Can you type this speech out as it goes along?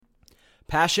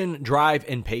Passion, drive,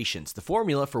 and patience. The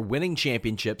formula for winning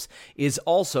championships is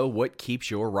also what keeps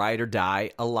your ride or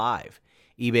die alive.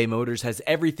 eBay Motors has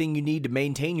everything you need to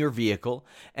maintain your vehicle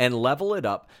and level it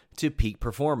up to peak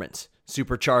performance.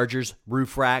 Superchargers,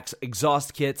 roof racks,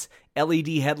 exhaust kits, LED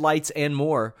headlights, and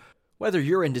more. Whether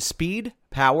you're into speed,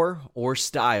 power, or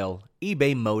style,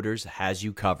 eBay Motors has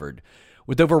you covered.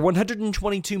 With over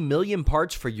 122 million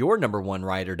parts for your number one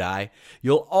ride or die,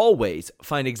 you'll always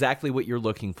find exactly what you're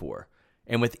looking for.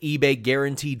 And with eBay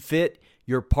Guaranteed Fit,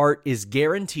 your part is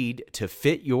guaranteed to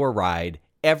fit your ride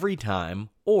every time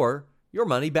or your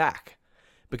money back.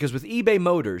 Because with eBay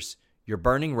Motors, you're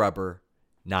burning rubber,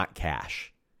 not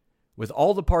cash. With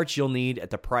all the parts you'll need at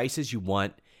the prices you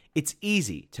want, it's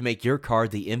easy to make your car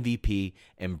the MVP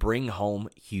and bring home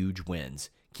huge wins.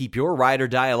 Keep your ride or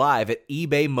die alive at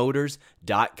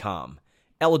ebaymotors.com.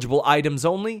 Eligible items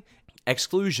only.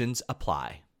 Exclusions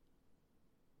apply.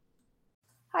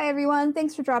 Hi, everyone.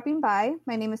 Thanks for dropping by.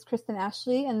 My name is Kristen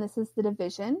Ashley, and this is The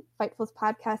Division, Fightful's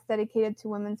podcast dedicated to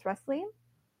women's wrestling.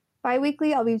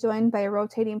 Bi-weekly, I'll be joined by a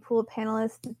rotating pool of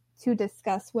panelists to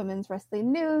discuss women's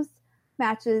wrestling news,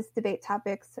 matches, debate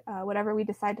topics, whatever we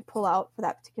decide to pull out for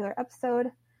that particular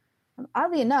episode.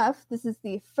 Oddly enough, this is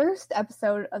the first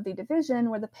episode of The Division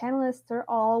where the panelists are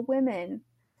all women.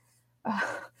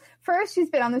 First, she's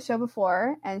been on the show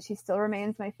before, and she still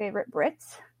remains my favorite Brit.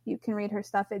 You can read her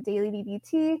stuff at Daily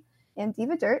DDT and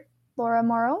Diva Dirt. Laura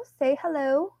Morrow, say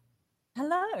hello.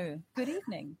 Hello. Good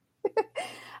evening.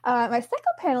 My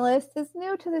second panelist is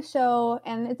new to the show,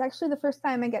 and it's actually the first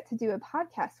time I get to do a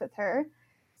podcast with her,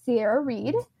 Sierra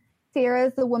Reed. Sierra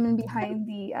is the woman behind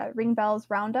the Ring Bells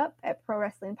Roundup at Pro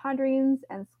Wrestling Ponderings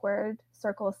and Squared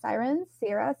Circle Sirens.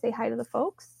 Sierra, say hi to the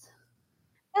folks.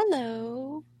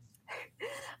 Hello.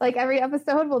 Like every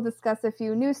episode, we'll discuss a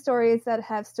few news stories that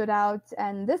have stood out.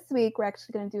 And this week, we're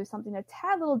actually going to do something a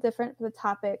tad little different for the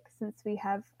topic since we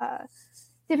have a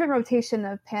different rotation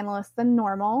of panelists than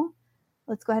normal.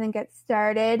 Let's go ahead and get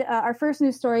started. Our first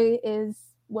news story is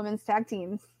women's tag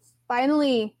teams.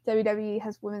 Finally, WWE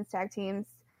has women's tag teams.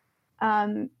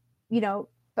 If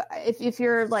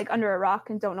you're like under a rock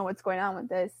and don't know what's going on with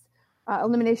this,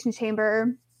 Elimination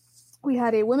Chamber, we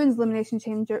had a women's Elimination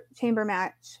Chamber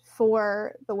match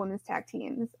for the women's tag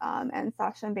teams, and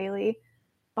Sasha and Bayley,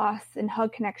 Boss and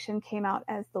Hug Connection came out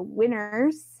as the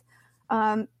winners.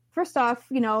 First off,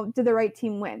 did the right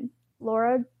team win?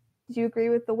 Laura, did you agree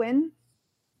with the win?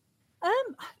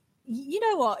 You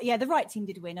know what? Yeah, the right team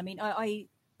did win. I mean,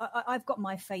 I've got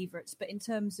my favourites, but in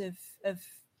terms of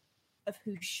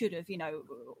who should have, I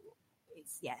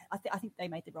think they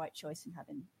made the right choice in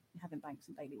having Banks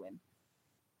and Bayley win.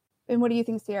 And what do you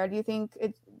think, Sierra? Do you think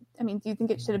it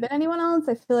should have been anyone else?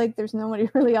 I feel like there's nobody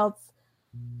really else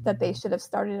that they should have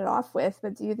started it off with,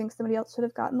 but do you think somebody else should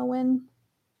have gotten the win?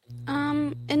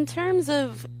 In terms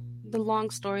of the long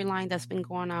storyline that's been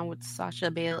going on with Sasha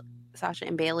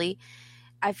and Bayley,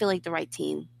 I feel like the right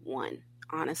team won.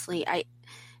 Honestly,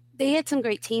 they had some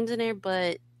great teams in there,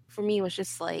 but for me, it was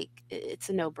just like it's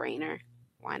a no-brainer.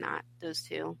 Why not those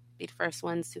two be the first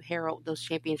ones to herald those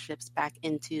championships back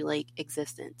into like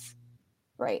existence?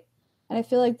 Right, and I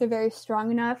feel like they're very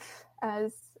strong enough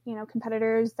as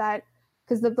competitors that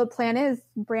because the plan is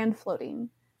brand floating.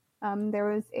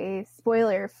 There was a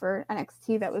spoiler for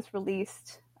NXT that was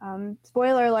released.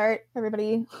 Spoiler alert,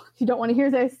 everybody, if you don't want to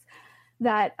hear this,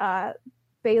 that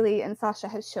Bayley and Sasha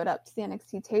has showed up to the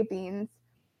NXT tapings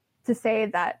to say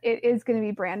that it is going to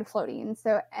be brand floating.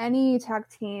 So any tag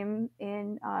team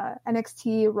in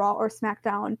NXT, Raw, or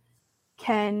SmackDown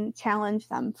can challenge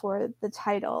them for the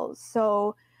titles.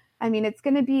 So, I mean, it's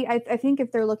going to be, I think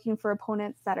if they're looking for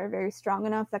opponents that are very strong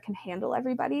enough that can handle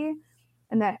everybody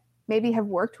and that maybe have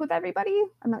worked with everybody,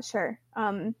 I'm not sure,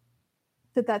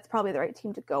 that's probably the right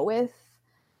team to go with.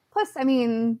 Plus, I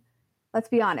mean, let's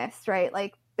be honest, right?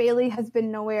 Like, Bayley has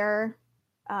been nowhere.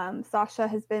 Sasha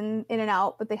has been in and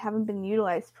out, but they haven't been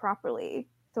utilized properly.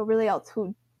 So really else,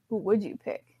 who would you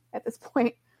pick at this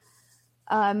point?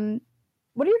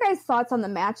 What are your guys' thoughts on the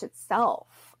match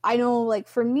itself? I know, like,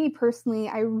 for me personally,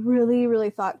 I really, really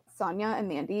thought Sonya and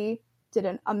Mandy did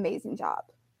an amazing job.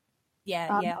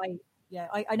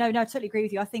 I know, I totally agree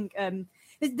with you. I think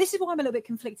this is why I'm a little bit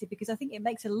conflicted, because I think it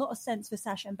makes a lot of sense for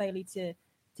Sasha and Bayley to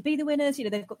be the winners.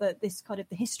 They've got this kind of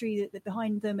the history that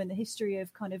behind them and the history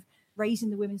of kind of raising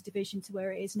the women's division to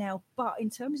where it is now. But in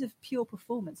terms of pure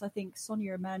performance, I think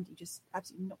Sonya and Mandy just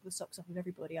absolutely knocked the socks off of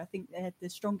everybody. I think they had the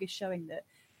strongest showing that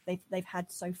they've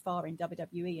had so far in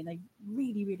WWE, and they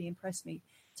really, really impressed me.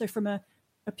 So from a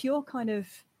pure kind of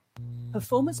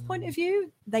performance point of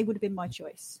view, they would have been my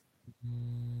choice.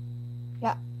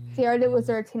 Yeah. Sierra, was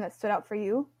there a team that stood out for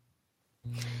you?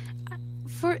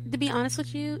 To be honest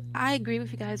with you, I agree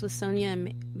with you guys with Sonya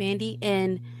and Mandy,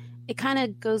 and it kind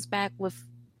of goes back with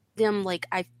them. Like,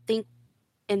 I think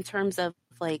in terms of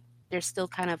like, they're still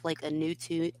kind of like a new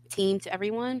team to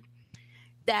everyone,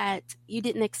 that you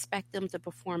didn't expect them to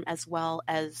perform as well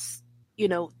as,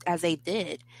 as they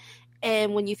did.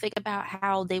 And when you think about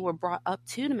how they were brought up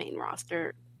to the main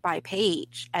roster by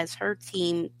Paige as her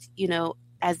team,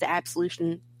 as the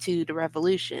absolution to the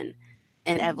revolution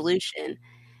and evolution,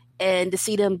 and to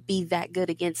see them be that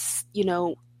good against,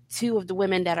 two of the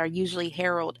women that are usually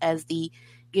heralded as the,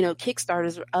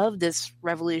 kickstarters of this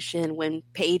revolution, when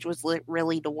Paige was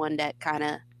really the one that kind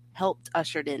of helped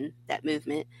ushered in that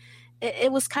movement.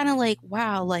 It was kind of like,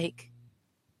 wow, like,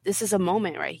 this is a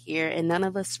moment right here, and none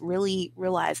of us really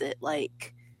realize it.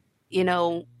 Like,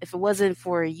 if it wasn't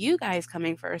for you guys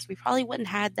coming first, we probably wouldn't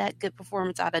have had that good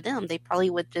performance out of them. They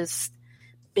probably would just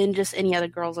been just any other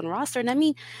girls on the roster. And I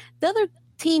mean, the other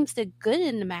teams did good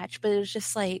in the match, but it was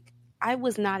just like, I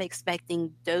was not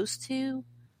expecting those two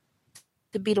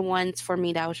to be the ones for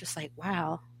me that I was just like,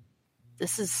 wow,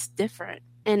 this is different.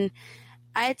 And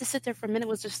I had to sit there for a minute,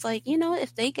 was just like,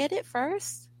 if they get it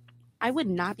first, I would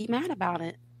not be mad about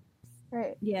it.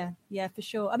 Right. Yeah, for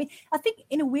sure. I mean, I think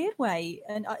in a weird way,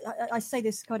 and I say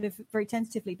this kind of very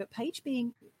tentatively, but Paige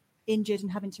being injured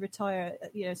and having to retire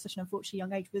at such an unfortunately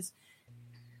young age was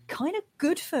kind of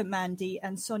good for Mandy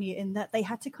and Sonya, in that they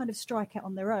had to kind of strike out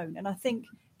on their own. And I think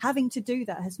having to do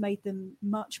that has made them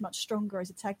much, much stronger as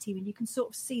a tag team. And you can sort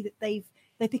of see that they've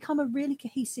become a really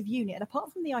cohesive unit. And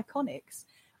apart from the Iconics,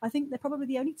 I think they're probably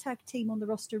the only tag team on the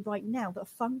roster right now that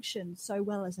function so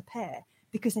well as a pair,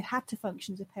 because they've had to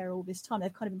function as a pair all this time.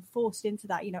 They've kind of been forced into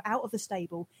that, out of the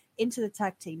stable, into the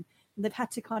tag team. And they've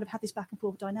had to kind of have this back and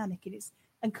forth dynamic.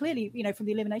 And clearly, from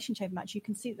the Elimination Chamber match, you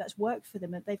can see that that's worked for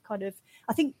them. And they've kind of,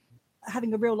 I think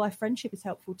having a real life friendship is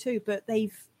helpful too, but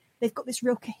they've got this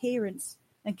real coherence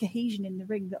and cohesion in the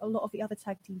ring that a lot of the other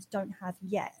tag teams don't have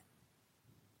yet.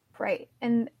 Right.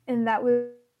 And that was,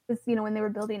 when they were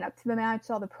building up to the match,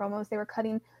 all the promos they were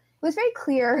cutting, it was very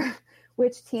clear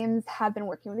which teams had been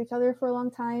working with each other for a long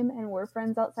time and were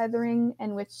friends outside the ring,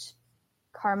 and which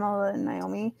Carmella and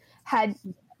Naomi had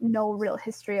no real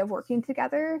history of working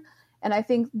together. And I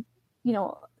think,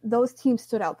 those teams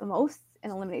stood out the most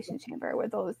in Elimination Chamber, were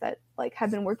those that like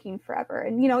had been working forever.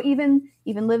 And, even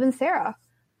Liv and Sarah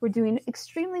were doing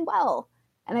extremely well.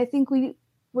 And I think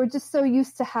we're just so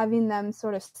used to having them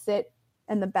sort of sit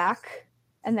in the back,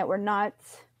 and that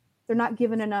they're not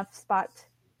given enough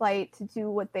spotlight to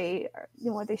do what they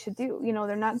should do.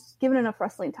 They're not given enough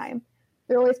wrestling time.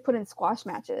 They're always put in squash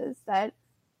matches that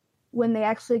when they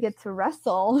actually get to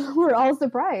wrestle, we're all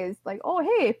surprised. Like, oh,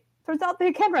 hey, turns out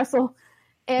they can wrestle.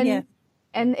 And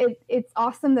it's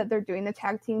awesome that they're doing the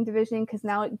tag team division, because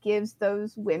now it gives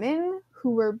those women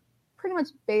who were pretty much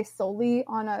based solely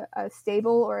on a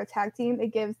stable or a tag team,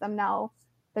 it gives them now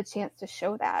the chance to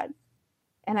show that.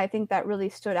 And I think that really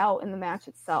stood out in the match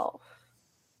itself.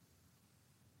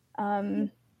 Do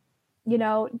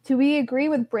we agree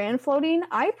with brand floating?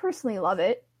 I personally love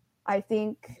it. I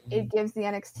think it gives the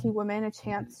NXT women a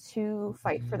chance to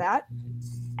fight for that.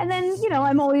 And then,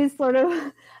 I'm always sort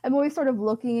of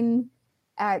looking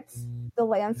at the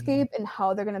landscape and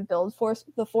how they're going to build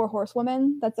the 4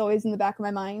 horsewomen. That's always in the back of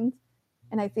my mind.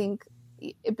 And I think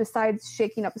besides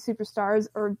shaking up the superstars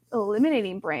or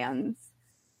eliminating brands,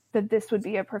 that this would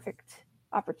be a perfect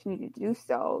opportunity to do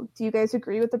so. Do you guys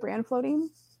agree with the brand floating?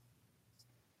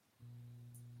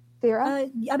 Sarah?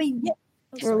 I mean, yeah.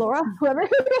 Or Laura, whoever.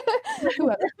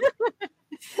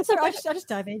 Sorry, I just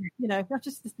dive in. Not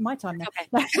just my time now.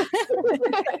 Okay.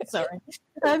 Sorry.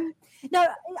 No,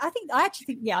 I think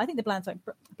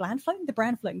the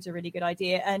brand floating is a really good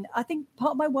idea. And I think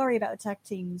part of my worry about the tag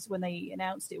teams when they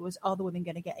announced it was, are the women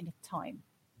going to get enough time?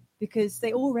 Because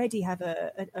they already have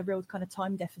a real kind of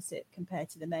time deficit compared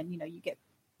to the men. You get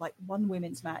like one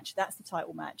women's match, that's the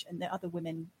title match, and the other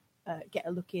women get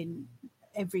a look in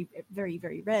very,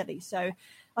 very rarely. So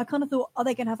I kind of thought, are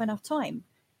they going to have enough time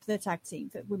for the tag team,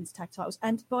 for women's tag titles?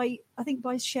 And by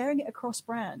sharing it across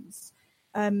brands,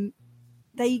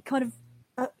 they kind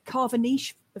of carve a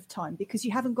niche of time, because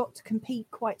you haven't got to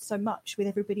compete quite so much with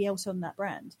everybody else on that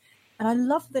brand. And I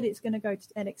love that it's going to go to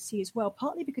NXT as well,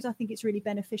 partly because I think it's really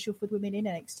beneficial for the women in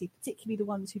NXT, particularly the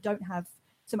ones who don't have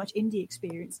so much indie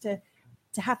experience, to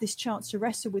have this chance to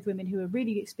wrestle with women who are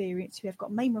really experienced, who have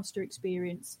got main roster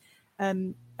experience,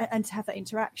 and to have that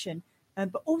interaction.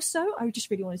 But also, I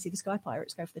just really want to see the Sky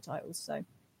Pirates go for the titles. So,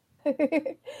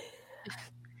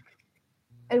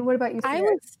 and what about you,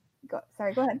 Sarah? go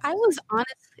ahead.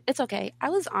 It's okay. I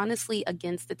was honestly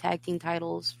against the tag team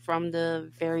titles from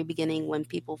the very beginning when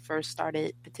people first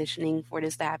started petitioning for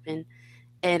this to happen.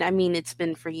 And I mean, it's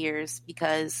been for years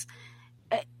because,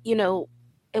 you know,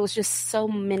 it was just so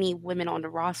many women on the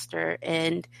roster.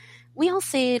 And we all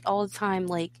say it all the time,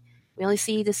 like, we only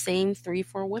see the same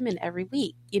 3-4 women every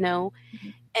week, you know? Mm-hmm.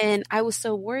 And I was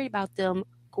so worried about them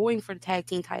going for the tag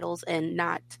team titles and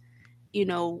not, you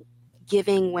know,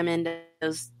 giving women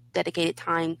those dedicated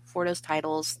time for those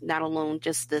titles, not alone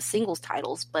just the singles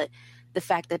titles, but the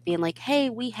fact that being like, hey,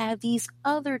 we have these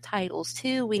other titles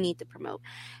too we need to promote.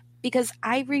 Because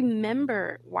I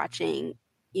remember watching,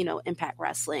 you know, Impact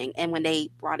Wrestling and when they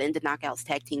brought in the Knockouts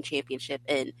Tag Team Championship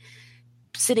and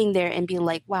sitting there and being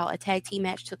like, wow, a tag team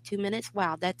match took 2 minutes.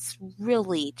 Wow, that's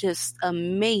really just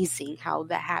amazing how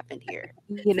that happened here,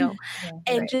 you know,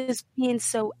 and just being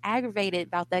so aggravated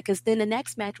about that because then the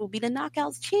next match will be the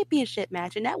Knockouts Championship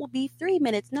match and that will be 3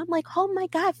 minutes. And I'm like, oh my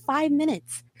God, 5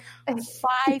 minutes, 5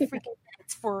 freaking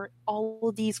minutes for all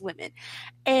of these women.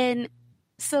 And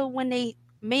so when they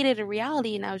made it a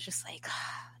reality and I was just like,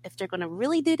 if they're going to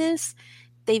really do this,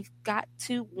 they've got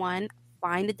to, one,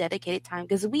 find a dedicated time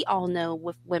because we all know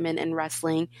with women in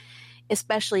wrestling,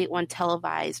 especially on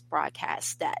televised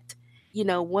broadcasts, that, you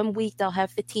know, 1 week they'll have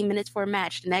 15 minutes for a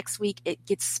match. The next week it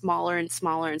gets smaller and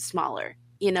smaller and smaller,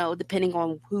 you know, depending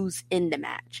on who's in the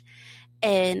match.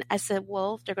 And I said,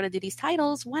 well, if they're going to do these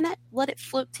titles, why not let it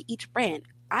float to each brand?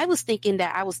 I was thinking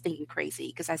crazy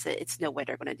because I said, it's no way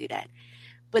they're going to do that.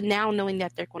 But now knowing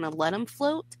that they're going to let them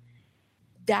float,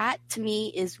 that to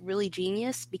me is really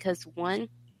genius because one,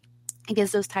 it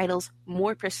gives those titles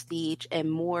more prestige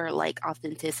and more like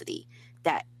authenticity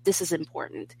that this is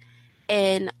important.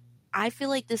 And I feel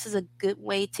like this is a good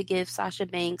way to give Sasha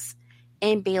Banks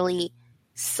and Bayley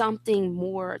something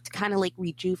more to kind of like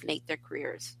rejuvenate their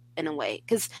careers in a way.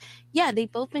 Because, yeah,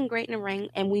 they've both been great in the ring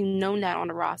and we've known that on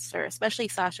the roster, especially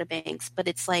Sasha Banks. But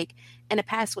it's like in the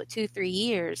past, 2-3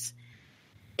 years,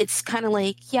 it's kind of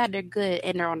like, yeah, they're good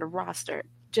and they're on the roster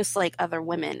just like other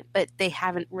women, but they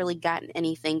haven't really gotten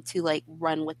anything to like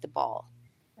run with the ball.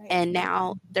 Right. And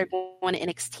now they're going to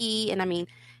NXT. And I mean,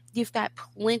 you've got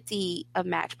plenty of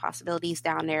match possibilities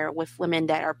down there with women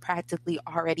that are practically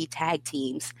already tag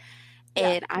teams. Yeah.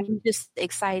 And I'm just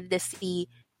excited to see,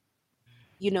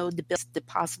 you know, the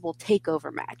possible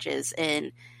takeover matches.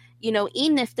 And, you know,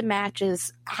 even if the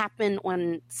matches happen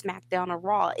on SmackDown or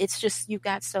Raw, it's just, you've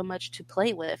got so much to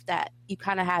play with that you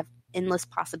kind of have endless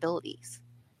possibilities.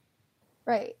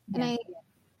 Right. Yeah. And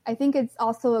I think it's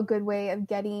also a good way of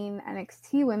getting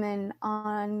NXT women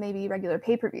on maybe regular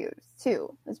pay-per-views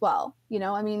too, as well. You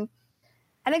know, I mean,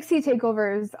 NXT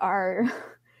takeovers are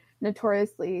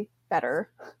notoriously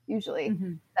better usually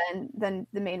than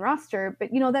the main roster.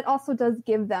 But, you know, that also does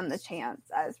give them the chance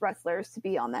as wrestlers to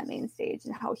be on that main stage,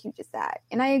 and how huge is that?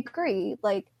 And I agree,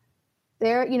 like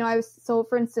there, you know,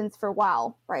 for instance, for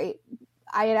WoW, right?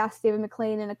 I had asked David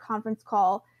McLean in a conference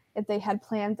call if they had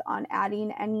plans on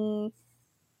adding any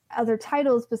other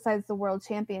titles besides the World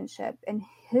Championship. And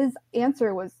his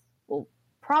answer was, well,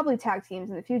 probably tag teams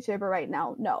in the future, but right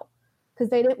now, no. Because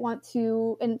they didn't want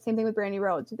to, and same thing with Brandy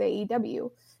Rhodes with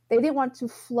AEW, they didn't want to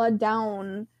flood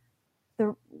down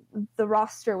the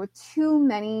roster with too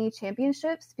many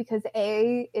championships because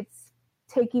A, it's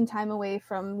taking time away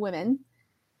from women,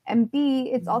 and B,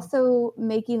 it's also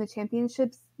making the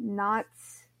championships not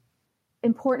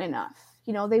important enough.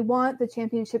 You know, they want the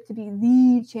championship to be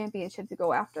the championship to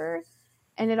go after.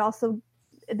 And it also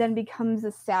then becomes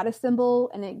a status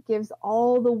symbol, and it gives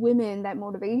all the women that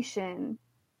motivation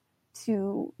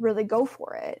to really go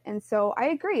for it. And so I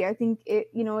agree. I think it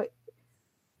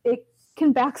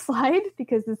can backslide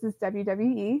because this is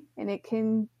WWE and it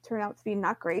can turn out to be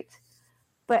not great.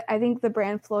 But I think the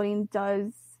brand floating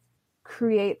does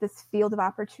create this field of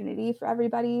opportunity for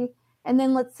everybody. And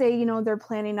then let's say, you know, they're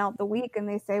planning out the week and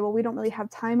they say, well, we don't really have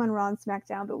time on Raw and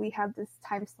SmackDown, but we have this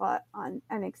time slot on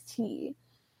NXT.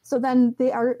 So then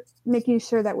they are making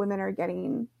sure that women are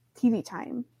getting TV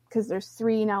time because there's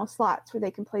 3 now slots where they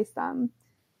can place them.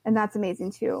 And that's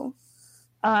amazing too.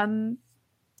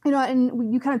 You know,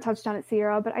 and you kind of touched on it,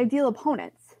 Sierra, but ideal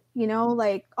opponents, you know,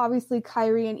 like obviously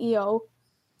Kairi and Io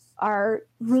are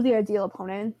really ideal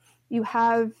opponents. You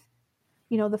have,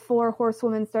 you know, the 4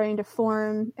 horsewomen starting to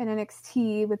form in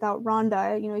NXT without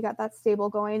Ronda. You know, you got that stable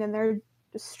going and they're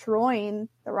destroying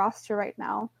the roster right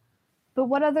now. But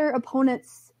what other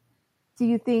opponents do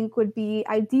you think would be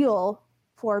ideal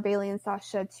for Bayley and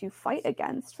Sasha to fight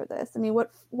against for this? I mean,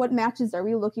 what matches are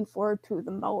we looking forward to the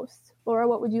most? Laura,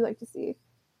 what would you like to see?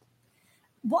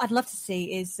 What I'd love to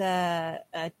see is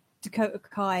Dakota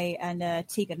Kai and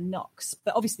Tegan Knox.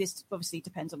 But obviously, this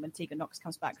depends on when Tegan Knox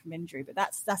comes back from injury. But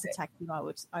that's a tag team I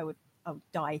would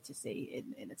die to see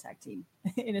in a tag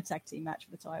team match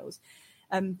for the titles.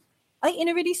 I think in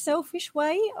a really selfish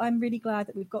way, I'm really glad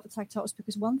that we've got the tag titles,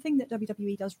 because one thing that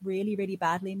WWE does really, really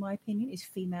badly, in my opinion, is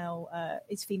female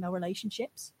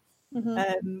relationships.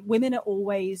 Mm-hmm. Women are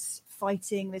always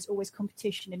fighting. There's always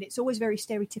competition, and it's always very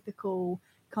stereotypical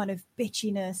kind of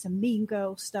bitchiness and mean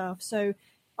girl stuff. So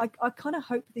I kind of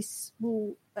hope this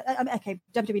will. I mean, okay,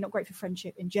 WWE not great for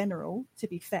friendship in general, to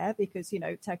be fair, because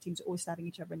tag teams are always stabbing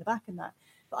each other in the back and that.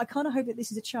 But I kind of hope that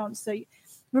this is a chance. So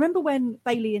remember when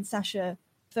Bayley and Sasha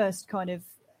first kind of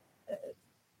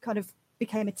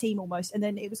became a team almost, and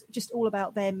then it was just all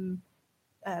about them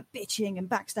bitching and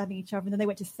backstabbing each other, and then they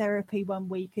went to therapy one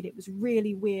week and it was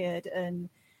really weird. And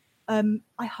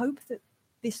I hope that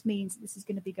this means this is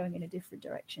going to be going in a different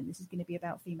direction. This is going to be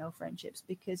about female friendships,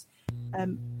 because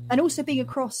and also being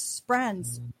across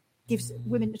brands gives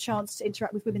women a chance to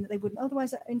interact with women that they wouldn't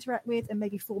otherwise interact with, and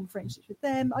maybe form friendships with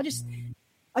them. I just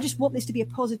want this to be a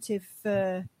positive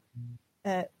for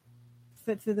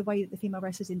the way that the female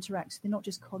wrestlers interact. So they're not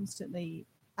just constantly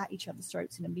at each other's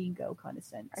throats in a mean girl kind of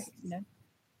sense,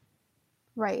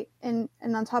 Right. And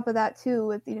on top of that too,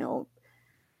 with,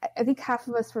 I think half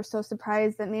of us were so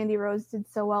surprised that Mandy Rose did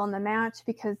so well in the match,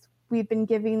 because we've been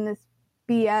giving this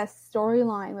BS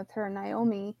storyline with her and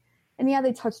Naomi. And yeah,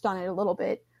 they touched on it a little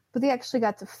bit, but they actually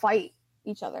got to fight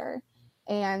each other,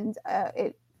 and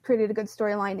it created a good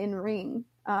storyline in ring.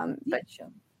 But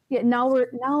yeah, now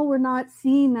we're not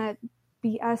seeing that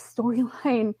BS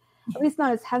storyline, at least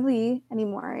not as heavily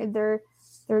anymore. They're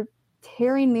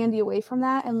tearing Mandy away from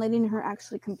that and letting her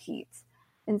actually compete.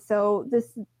 And so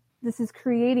this is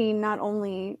creating not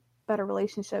only better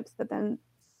relationships, but then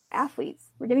athletes.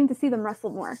 We're getting to see them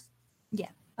wrestle more. Yeah,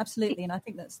 absolutely. And I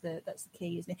think that's the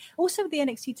key, isn't it? Also with the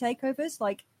NXT takeovers,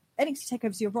 like NXT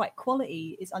takeovers, you're right,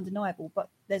 quality is undeniable, but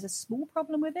there's a small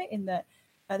problem with it in that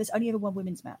there's only ever one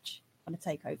women's match on a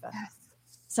takeover. Yes.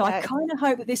 So I kind of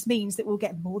hope that this means that we'll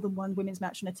get more than one women's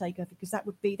match on a takeover, because that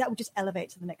would just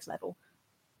elevate to the next level.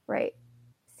 Right.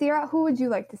 Sierra, who would you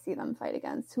like to see them fight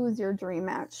against? Who is your dream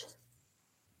match?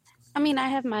 I mean, I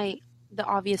have the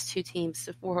obvious two teams,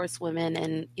 the Four Horsewomen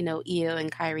and, Io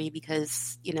and Kairi,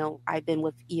 because, I've been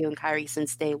with Io and Kairi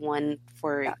since day one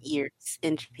for years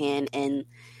in Japan, and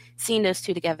seeing those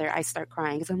two together, I start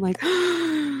crying because I'm like,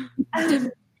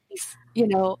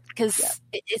 because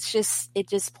it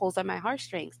just pulls on my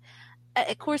heartstrings.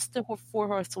 Of course, the Four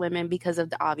Horsewomen, because of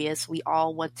the obvious, we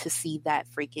all want to see that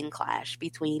freaking clash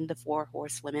between the Four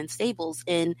Horsewomen stables.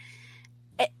 And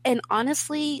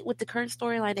honestly, with the current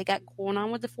storyline they got going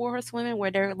on with the Four Horsewomen, where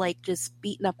they're like just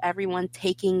beating up everyone,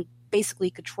 taking basically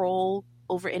control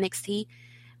over NXT,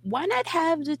 why not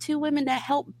have the two women that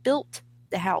helped build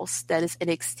the house that is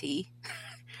NXT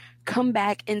come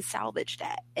back and salvage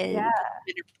that and put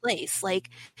it in place? Like,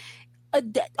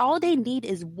 all they need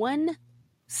is one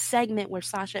segment where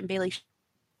Sasha and Bayley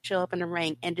show up in the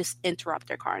ring and just interrupt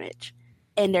their carnage,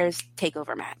 and there's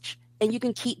takeover match. And you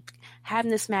can keep having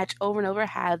this match over and over,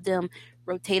 have them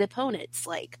rotate opponents,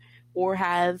 or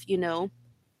have, Shayna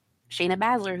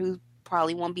Baszler, who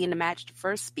probably won't be in the match the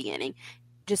first beginning,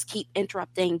 just keep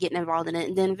interrupting, getting involved in it.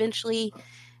 And then eventually,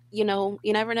 you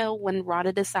never know when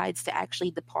Rada decides to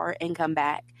actually depart and come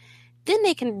back. Then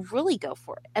they can really go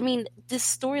for it. I mean, this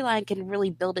storyline can really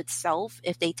build itself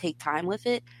if they take time with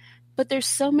it. But there's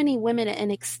so many women at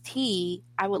NXT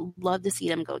I would love to see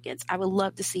them go against. I would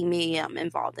love to see Mia Yim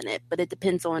involved in it, but it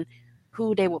depends on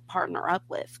who they would partner up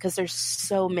with, because there's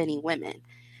so many women.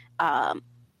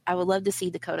 I would love to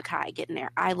see Dakota Kai get in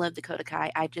there. I love Dakota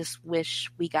Kai. I just wish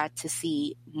we got to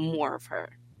see more of her,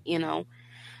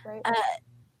 Right.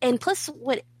 And plus,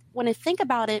 when I think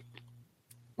about it,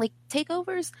 like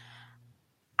takeovers,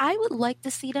 I would like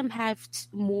to see them have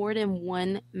more than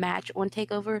one match on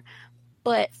TakeOver.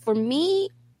 But for me,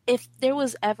 if there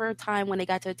was ever a time when they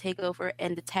got to a TakeOver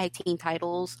and the tag team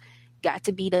titles got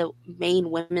to be the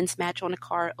main women's match on the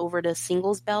card over the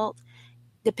singles belt,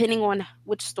 depending on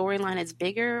which storyline is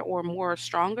bigger or more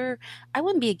stronger, I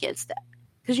wouldn't be against that.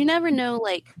 Because you never know,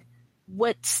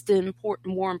 what's the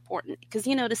more important. Because,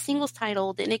 the singles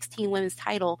title, the NXT women's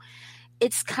title,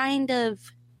 it's kind of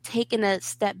taken a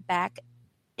step back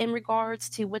in regards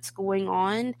to what's going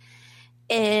on.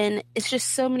 And it's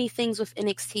just so many things with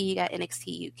NXT. You got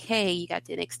NXT UK, you got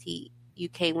the NXT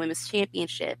UK Women's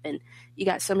Championship, and you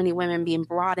got so many women being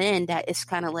brought in that it's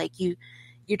kind of like you're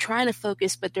trying to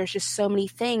focus, but there's just so many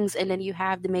things. And then you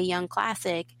have the Mae Young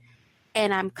Classic,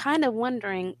 and I'm kind of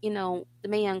wondering, the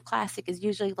Mae Young Classic is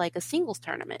usually like a singles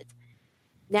tournament.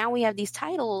 Now we have these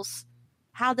titles,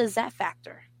 how does that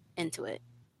factor into it?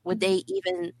 Would they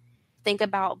even think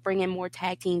about bringing more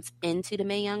tag teams into the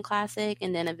Mae Young Classic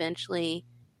and then eventually,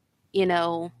 you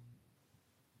know,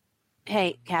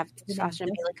 hey, have Sasha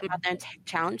and Bayley come out there and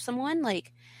challenge someone?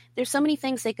 Like, there's so many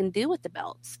things they can do with the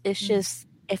belts. It's just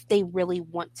if they really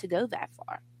want to go that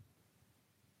far.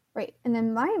 Right. And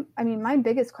then my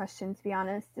biggest question, to be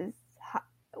honest, is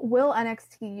will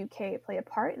NXT UK play a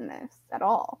part in this at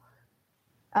all?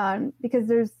 Because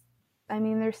there's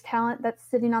talent that's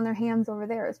sitting on their hands over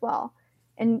there as well.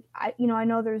 And I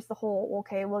know there's the whole,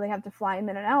 okay, well, they have to fly them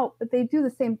in and out, but they do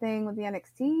the same thing with the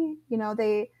NXT. You know,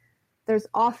 there's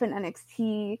often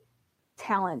NXT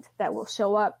talent that will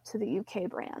show up to the UK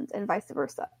brand and vice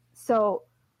versa. So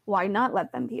why not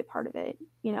let them be a part of it,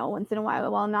 once in a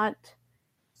while, while not,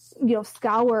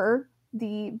 scour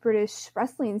the British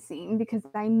wrestling scene, because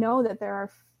I know that there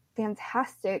are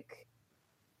fantastic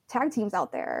tag teams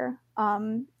out there,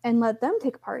 and let them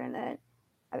take part in it.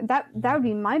 That would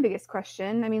be my biggest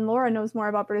question. I mean, Laura knows more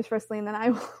about British wrestling than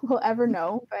I will ever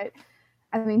know, but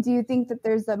I mean, do you think that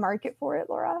there's a market for it,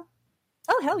 Laura?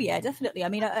 Oh, hell yeah, definitely. I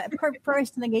mean, Pro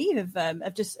Wrestling Eve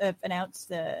have just announced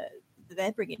that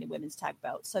they're bringing in women's tag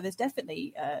belts, so there's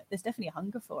definitely a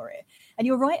hunger for it. And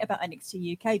you're right about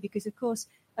NXT UK, because of course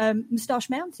Moustache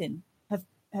Mountain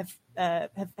have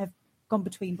gone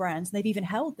between brands, and they've even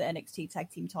held the NXT tag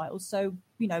team titles. So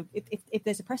if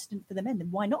there's a precedent for the men,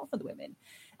 then why not for the women?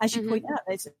 As you point out,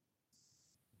 there's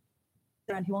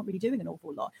who aren't really doing an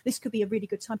awful lot. This could be a really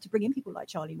good time to bring in people like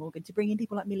Charlie Morgan, to bring in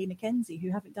people like Millie McKenzie, who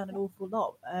haven't done an awful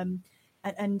lot,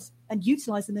 and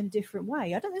utilize them in a different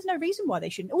way. There's no reason why they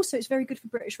shouldn't. Also, it's very good for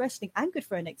British wrestling and good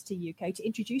for NXT UK to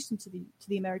introduce them to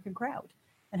the American crowd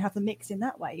and have them mix in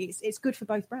that way. It's good for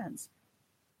both brands.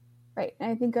 Right.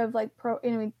 And I think of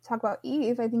we talk about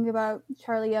Eve, I think about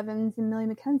Charlie Evans and Millie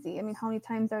McKenzie. I mean, how many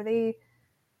times are they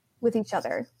with each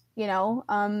other,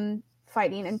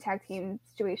 fighting in tag team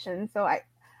situations? So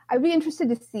I'd be interested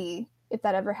to see if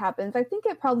that ever happens. I think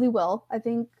it probably will. I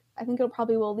think it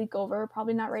probably will leak over,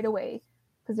 probably not right away,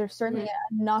 because there's certainly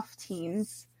enough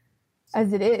teams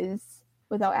as it is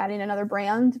without adding another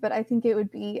brand. But I think it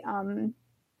would be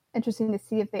interesting to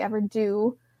see if they ever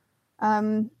do.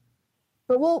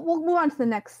 But we'll move on to the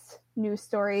next news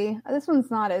story. This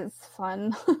one's not as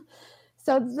fun.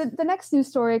 So the next news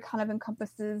story kind of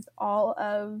encompasses all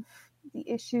of the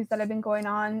issues that have been going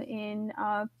on in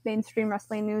mainstream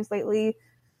wrestling news lately,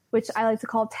 which I like to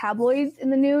call tabloids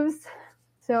in the news.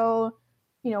 So,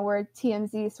 where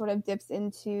TMZ sort of dips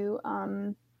into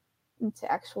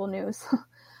actual news.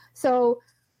 So,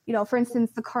 for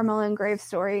instance, the Carmella and Graves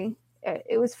story,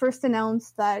 it was first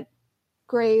announced that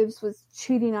Graves was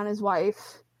cheating on his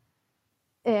wife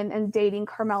and dating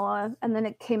Carmella, and then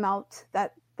it came out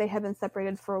that they had been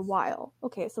separated for a while.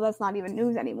 Okay, so that's not even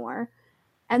news anymore.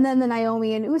 And then the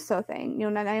Naomi and Uso thing.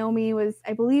 Naomi was,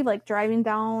 I believe, driving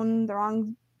down the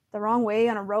wrong way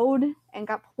on a road and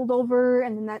got pulled over,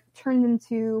 and then that turned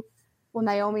into, well,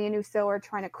 Naomi and Uso are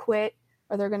trying to quit,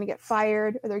 or they're going to get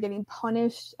fired, or they're getting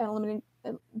punished at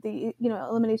the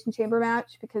Elimination Chamber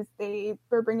match because they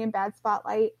were bringing bad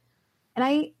spotlight.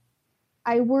 And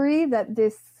I worry that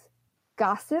this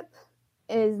gossip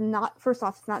is not, first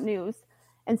off, it's not news,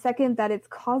 and second, that it's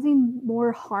causing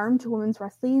more harm to women's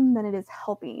wrestling than it is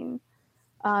helping.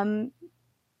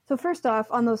 So first off,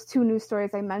 on those two news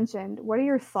stories I mentioned, what are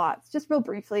your thoughts? Just real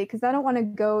briefly, because I don't want to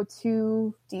go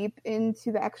too deep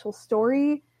into the actual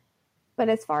story. But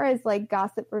as far as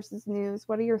gossip versus news,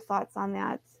 what are your thoughts on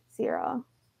that, Sierra?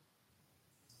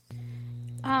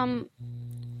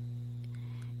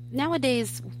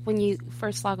 Nowadays, when you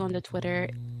first log on to Twitter,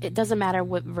 it doesn't matter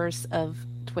what verse of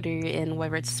Twitter you're in,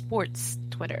 whether it's sports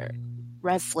Twitter,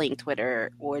 wrestling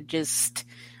Twitter, or just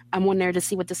I'm on there to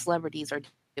see what the celebrities are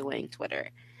doing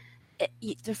Twitter.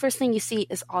 The first thing you see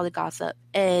is all the gossip.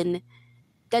 And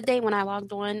that day when I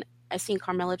logged on, I seen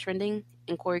Carmella trending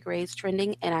and Corey Graves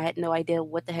trending, and I had no idea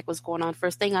what the heck was going on.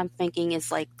 First thing I'm thinking is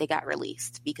they got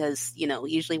released, because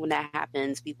usually when that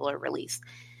happens, people are released.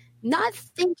 Not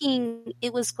thinking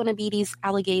it was going to be these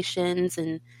allegations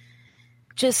and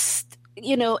just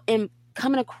and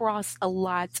coming across a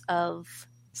lot of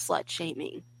slut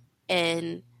shaming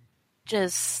and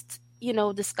just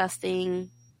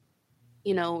disgusting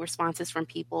responses from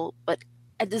people. But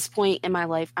at this point in my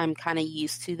life, I'm kind of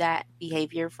used to that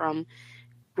behavior from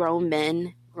grown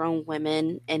men, grown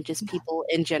women, and just people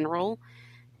in general.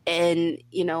 And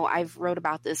I've wrote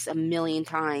about this a million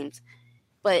times,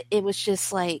 but it was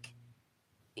just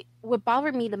what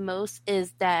bothered me the most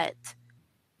is that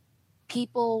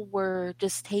people were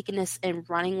just taking this and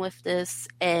running with this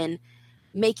and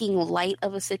making light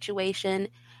of a situation.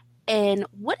 And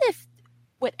what if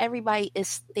what everybody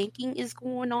is thinking is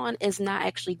going on is not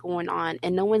actually going on,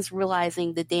 and no one's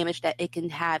realizing the damage that it can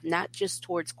have, not just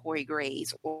towards Corey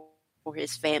Graves or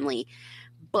his family,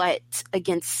 but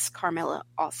against Carmella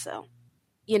also.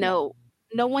 You know,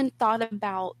 no one thought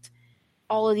about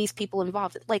all of these people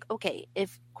involved. Like, okay,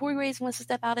 if Corey Graves wants to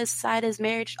step outside his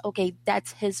marriage, okay,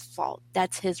 that's his fault.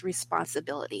 That's his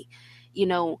responsibility. You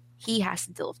know, he has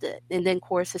to deal with it. And then, of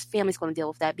course, his family's going to deal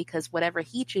with that because whatever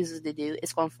he chooses to do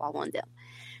is going to fall on them.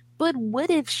 But what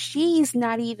if she's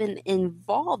not even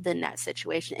involved in that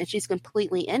situation and she's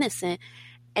completely innocent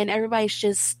and everybody's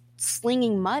just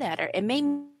slinging mud at her? It made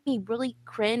me really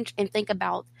cringe and think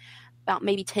about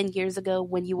maybe 10 years ago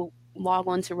when you will log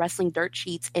on to wrestling dirt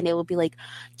sheets and it would be like,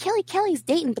 Kelly's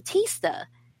dating Batista.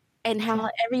 And how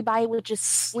everybody would just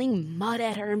sling mud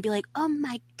at her and be like, oh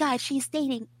my God, she's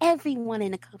dating everyone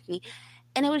in the company.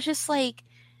 And it was just like,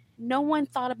 no one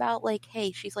thought about like,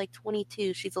 hey, she's like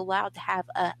 22. She's allowed to have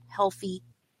a healthy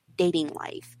dating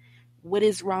life. What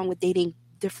is wrong with dating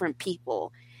different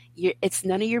people? It's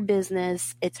none of your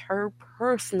business. It's her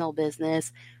personal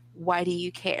business. Why do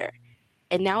you care?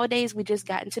 And nowadays, we just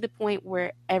gotten to the point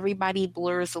where everybody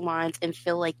blurs the lines and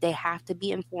feel like they have to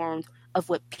be informed of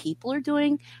what people are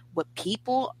doing, what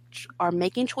people are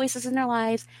making choices in their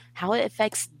lives, how it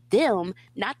affects them,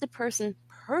 not the person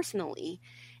personally.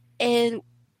 And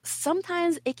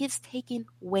sometimes it gets taken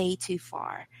way too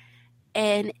far.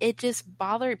 And it just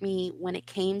bothered me when it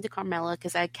came to Carmella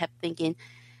because I kept thinking,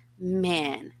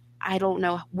 man, I don't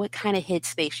know what kind of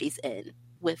headspace she's in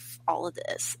with all of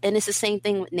this. And it's the same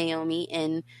thing with Naomi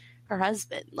and her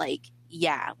husband. Like,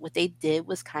 yeah, what they did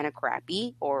was kind of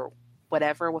crappy or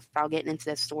whatever without getting into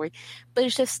that story. But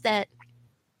it's just that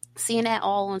seeing that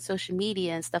all on social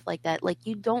media and stuff like that, like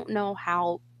you don't know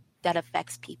how that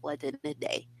affects people at the end of the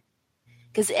day.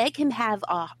 Because it can have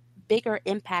a bigger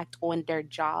impact on their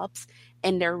jobs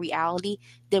and their reality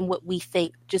than what we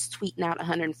think just tweeting out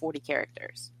 140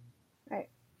 characters. Right.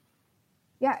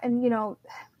 Yeah, and you know,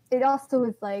 it also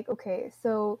is like, okay,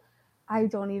 so I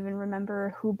don't even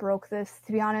remember who broke this,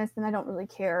 to be honest, and I don't really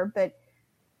care, but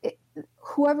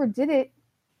whoever did it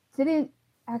didn't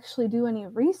actually do any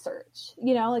research.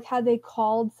 You know, like had they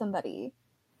called somebody,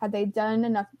 had they done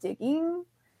enough digging,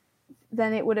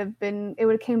 then it would have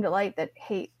came to light that,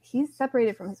 hey, he's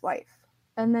separated from his wife.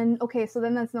 And then, okay, so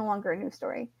then that's no longer a news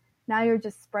story. Now you're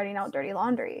just spreading out dirty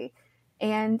laundry.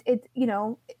 And it, you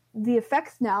know, the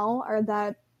effects now are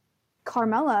that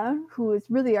Carmella, who is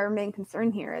really our main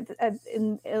concern here, at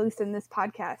least in this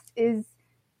podcast, is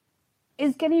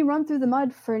getting run through the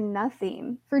mud for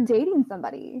nothing, for dating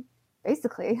somebody,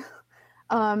 basically.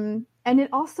 And it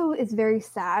also is very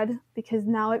sad because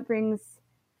now it brings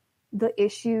the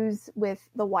issues with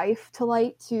the wife to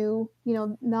light too. You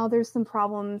know, now there's some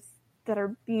problems that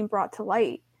are being brought to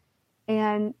light,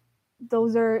 and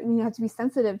those are, you have to be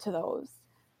sensitive to those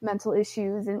mental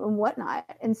issues and whatnot.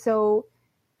 And so,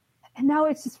 and now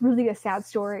it's just really a sad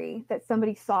story that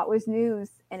somebody thought was news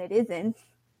and it isn't.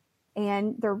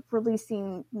 And they're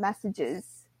releasing messages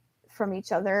from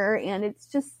each other, and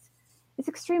it's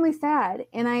extremely sad.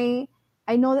 And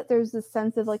I know that there's this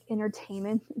sense of like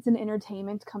entertainment. It's an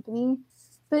entertainment company,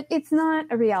 but it's not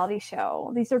a reality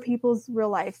show. These are people's real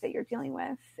lives that you're dealing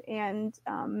with. And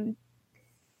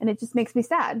it just makes me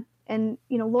sad. And,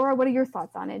 you know, Laura, what are your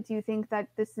thoughts on it? Do you think that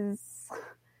this is,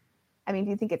 do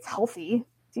you think it's healthy?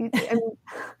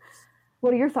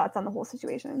 What are your thoughts on the whole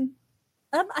situation?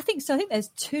 I think so. I think there's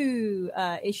two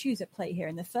issues at play here.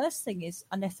 And the first thing is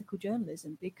unethical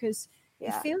journalism, because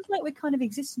it feels like we're kind of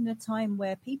existing in a time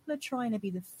where people are trying to be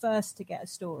the first to get a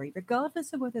story,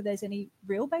 regardless of whether there's any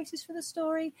real basis for the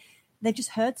story. They've just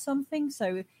heard something.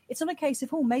 So it's not a case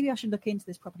of, oh, maybe I should look into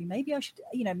this properly. Maybe I should,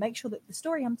 you know, make sure that the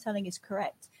story I'm telling is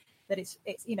correct, that it's,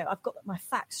 you know, I've got my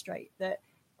facts straight, that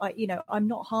I'm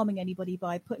not harming anybody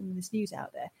by putting this news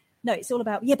out there. No, it's all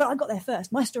about, but I got there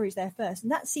first. My story's there first.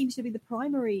 And that seems to be the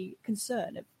primary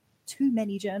concern of too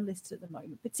many journalists at the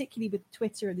moment, particularly with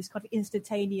Twitter and this kind of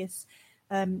instantaneous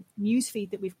news feed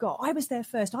that we've got. I was there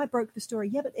first. I broke the story.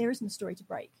 Yeah, but there isn't a story to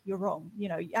break. You're wrong. You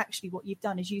know, actually what you've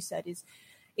done, as you said, is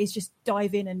just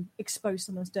dive in and expose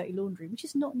someone's dirty laundry, which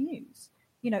is not news.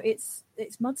 You know, it's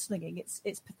mudslinging.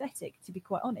 It's pathetic, to be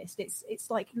quite honest. It's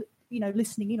like, you know,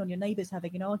 listening in on your neighbours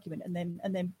having an argument and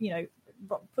then you know,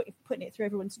 putting it through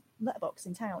everyone's letterbox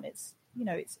in town. It's, you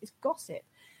know, it's gossip.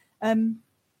 And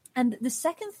the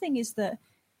second thing is that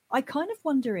I kind of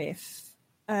wonder if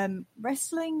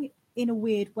wrestling, in a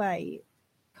weird way,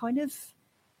 kind of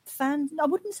I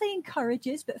wouldn't say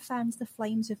encourages, but fans the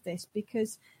flames of this,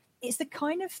 because it's the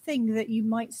kind of thing that you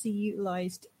might see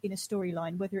utilized in a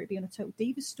storyline, whether it be on a Total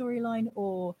Divas storyline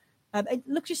or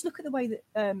Just look at the way that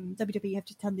WWE have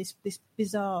just done this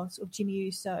bizarre sort of Jimmy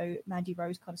Uso, Mandy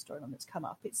Rose kind of storyline that's come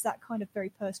up. It's that kind of very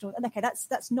personal. And okay,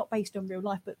 that's not based on real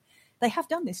life, but they have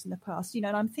done this in the past, And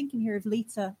I'm thinking here of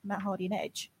Lita, Matt Hardy, and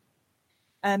Edge,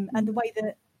 and the way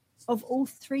that of all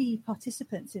three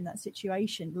participants in that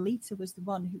situation, Lita was the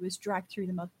one who was dragged through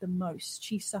the mud the most.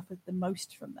 She suffered the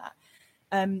most from that.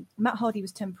 Matt Hardy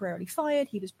was temporarily fired.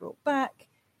 He was brought back.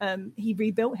 He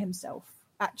rebuilt himself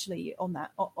actually on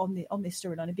this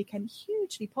storyline and became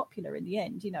hugely popular in the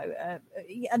end.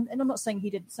 And I'm not saying he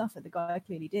didn't suffer. The guy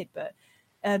clearly did, but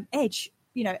Edge,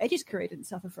 Edge's career didn't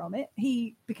suffer from it.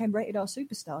 He became rated R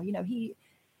superstar.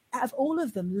 Out of all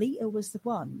of them, Lita was the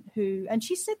one who, and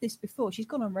she said this before, she's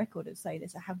gone on record and say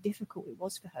this, how difficult it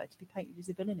was for her to be painted as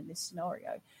a villain in this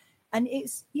scenario. And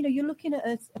it's, you're looking at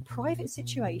a private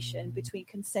situation between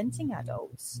consenting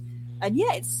adults. And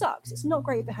yeah, it sucks. It's not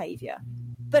great behavior.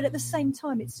 But at the same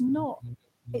time, it's not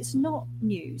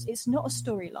news. It's not a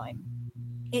storyline.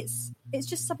 It's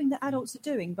just something that adults are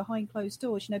doing behind closed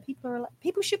doors.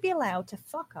 People should be allowed to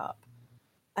fuck up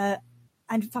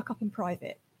and fuck up in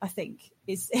private, I think,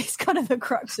 is kind of the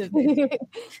crux of it.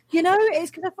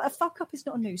 It's because a fuck up is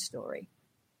not a news story,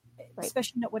 right.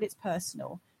 Especially not when it's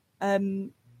personal.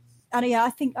 And yeah,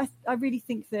 I really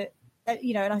think that,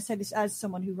 and I say this as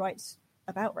someone who writes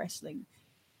about wrestling,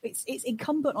 it's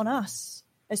incumbent on us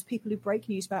as people who break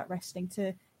news about wrestling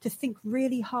to think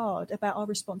really hard about our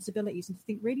responsibilities and to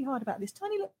think really hard about this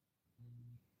tiny little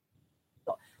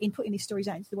in putting these stories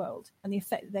out into the world and the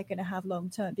effect that they're going to have long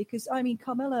term. Because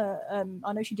Carmella,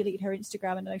 I know she deleted her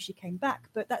Instagram and I know she came back,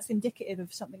 but that's indicative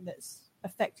of something that's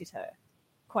affected her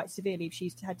quite severely if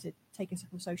she's had to take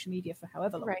herself off social media for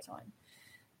however long time.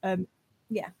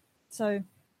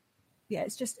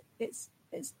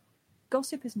 It's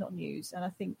gossip is not news, and I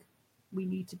think we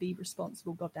need to be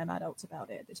responsible goddamn adults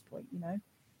about it at this point.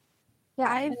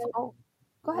 Yeah,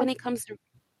 go ahead.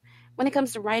 When it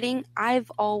comes to writing, I've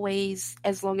always,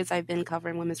 as long as I've been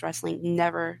covering women's wrestling,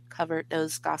 never covered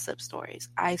those gossip stories.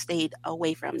 I stayed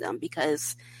away from them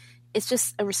because it's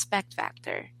just a respect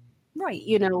factor. Right.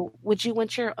 Would you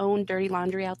want your own dirty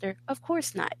laundry out there? Of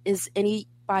course not. Is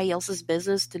anybody else's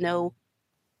business to know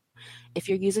if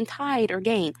you're using Tide or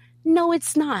Gain? No,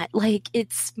 it's not.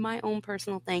 It's my own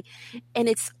personal thing. And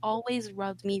it's always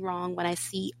rubbed me wrong when I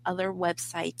see other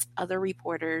websites, other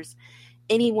reporters,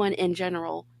 anyone in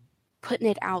general putting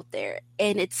it out there.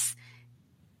 And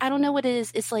I don't know what it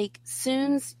is. It's like,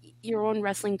 soon as you're on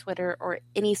wrestling Twitter or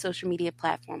any social media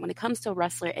platform, when it comes to a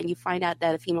wrestler and you find out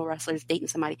that a female wrestler is dating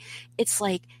somebody, it's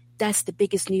like, that's the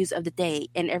biggest news of the day.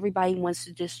 And everybody wants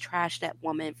to just trash that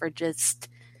woman for just,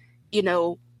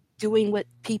 doing what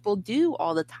people do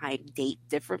all the time, date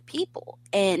different people.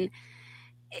 And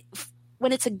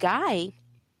when it's a guy,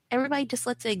 everybody just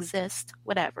lets it exist,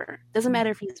 whatever. Doesn't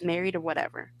matter if he's married or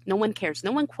whatever. No one cares.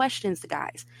 No one questions the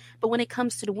guys. But when it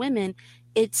comes to the women,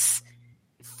 it's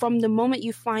from the moment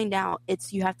you find out,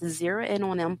 you have to zero in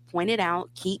on them, point it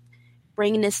out, keep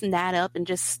bringing this and that up, and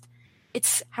just,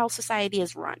 it's how society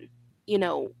is run.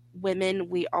 Women,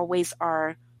 we always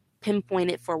are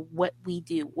pinpointed for what we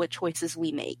do, what choices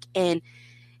we make. And,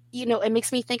 it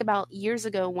makes me think about years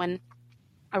ago when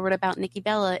I wrote about Nikki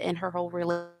Bella and her whole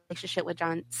relationship with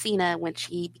John Cena when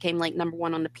she became number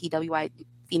one on the PWI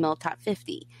female top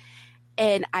 50.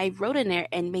 And I wrote in there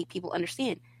and made people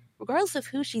understand, regardless of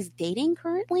who she's dating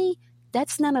currently,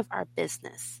 that's none of our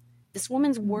business. This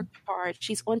woman's worked hard.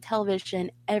 She's on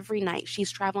television every night. She's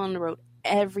traveling on the road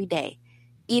every day,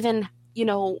 even,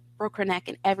 broke her neck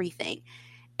and everything.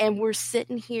 And we're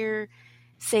sitting here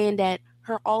saying that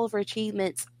all of her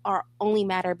achievements are only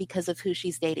matter because of who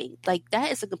she's dating.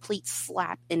 That is a complete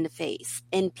slap in the face.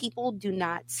 And people do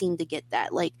not seem to get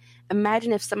that.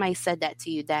 Imagine if somebody said that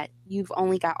to you, that you've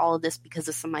only got all of this because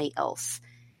of somebody else.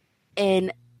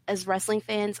 And as wrestling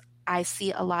fans, I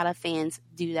see a lot of fans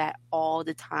do that all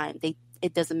the time.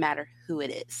 It doesn't matter who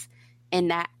it is. And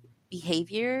that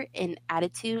behavior and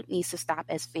attitude needs to stop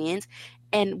as fans.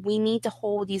 And we need to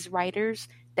hold these writers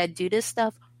that do this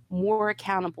stuff more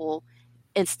accountable,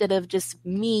 instead of just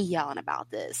me yelling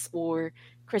about this or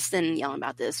Kristen yelling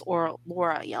about this or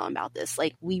Laura yelling about this.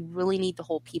 We really need to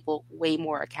hold people way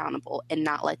more accountable and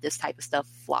not let this type of stuff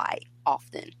fly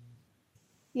often.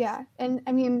 Yeah.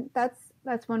 And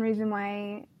that's one reason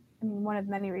why, one of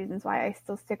many reasons why I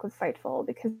still stick with Fightful,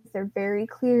 because they're very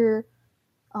clear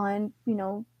on,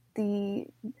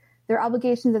 their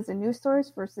obligations as a news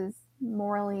source versus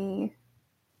morally,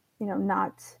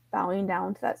 not bowing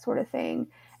down to that sort of thing.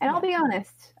 And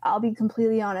I'll be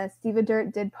completely honest. Diva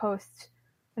Dirt did post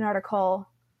an article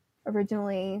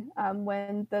originally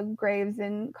when the Graves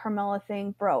and Carmella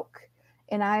thing broke.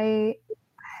 And I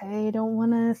don't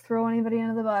want to throw anybody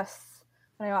under the bus,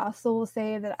 but I also will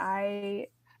say that I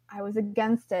was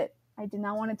against it. I did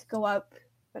not want it to go up,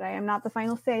 but I am not the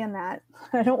final say on that.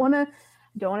 I don't want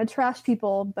to trash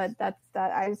people, but that's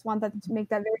that. I just want that to make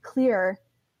that very clear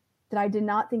that I did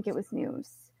not think it was news.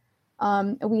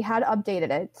 We had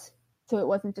updated it, so it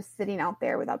wasn't just sitting out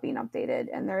there without being updated.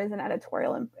 And there is an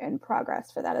editorial in progress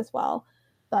for that as well.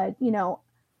 But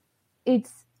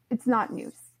it's not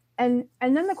news. And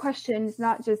then the question is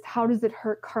not just how does it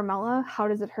hurt Carmella, how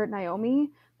does it hurt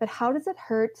Naomi, but how does it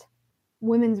hurt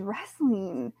women's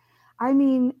wrestling? I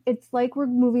mean, it's like we're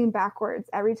moving backwards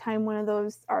every time one of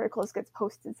those articles gets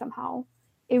posted somehow.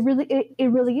 It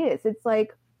really is. It's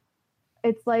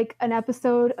like an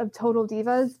episode of Total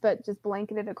Divas, but just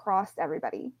blanketed across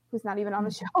everybody who's not even on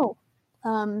the show.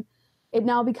 It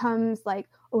now becomes like,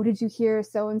 oh, did you hear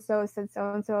so-and-so said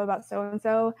so-and-so about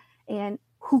so-and-so? And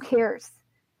who cares?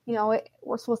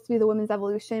 We're supposed to be the women's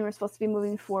evolution. We're supposed to be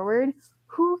moving forward.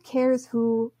 Who cares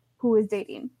who is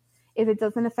dating? If it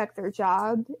doesn't affect their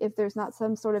job, if there's not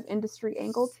some sort of industry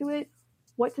angle to it,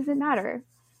 what does it matter?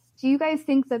 Do you guys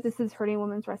think that this is hurting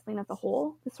women's wrestling as a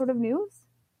whole, this sort of news?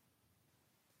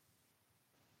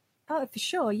 Oh, for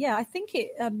sure. Yeah, I think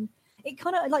it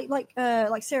kind of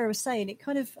like Sarah was saying, it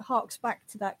kind of harks back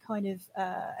to that kind of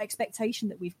expectation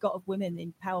that we've got of women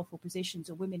in powerful positions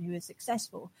or women who are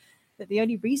successful, that the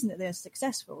only reason that they're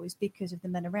successful is because of the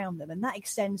men around them. And that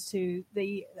extends to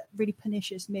the really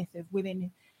pernicious myth of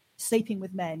women sleeping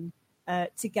with men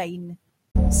to gain.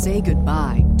 Say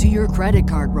goodbye to your credit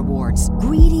card rewards.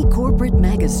 Greedy corporate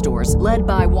mega stores, led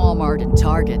by Walmart and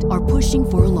Target, are pushing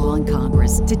for a law in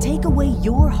Congress to take away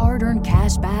your hard-earned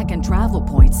cash back and travel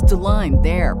points to line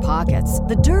their pockets.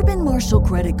 The Durbin-Marshall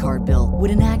credit card bill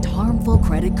would enact harmful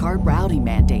credit card routing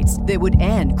mandates that would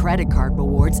end credit card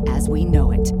rewards as we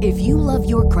know it. If you love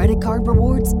your credit card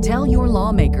rewards, tell your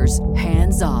lawmakers,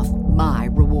 hands off my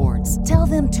rewards. Tell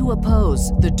them to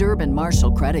oppose the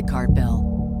Durbin-Marshall credit card bill.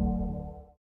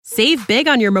 Save big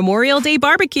on your Memorial Day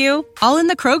barbecue, all in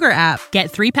the Kroger app.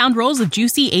 Get 3-pound rolls of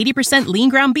juicy 80% lean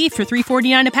ground beef for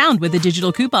 $3.49 a pound with a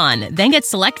digital coupon. Then get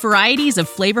select varieties of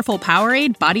flavorful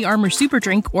Powerade, Body Armor Super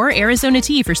Drink, or Arizona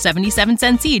tea for 77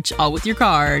 cents each, all with your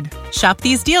card. Shop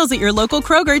these deals at your local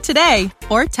Kroger today,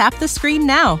 or tap the screen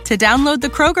now to download the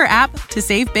Kroger app to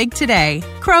save big today.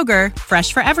 Kroger,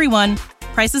 fresh for everyone.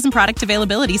 Prices and product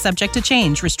availability subject to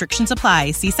change. Restrictions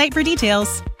apply. See site for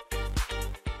details.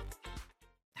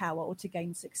 Power or to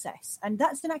gain success, and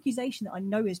that's an accusation that I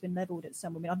know has been leveled at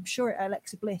some women. I'm sure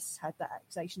Alexa Bliss had that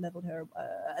accusation leveled at her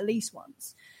at least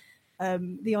once.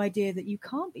 The idea that you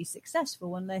can't be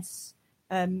successful unless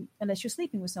you're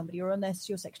sleeping with somebody or unless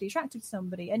you're sexually attracted to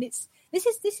somebody, and this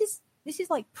is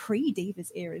like pre-Divas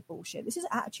era bullshit. This is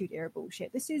attitude era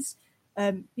bullshit. This is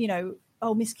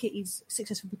Miss Kitty's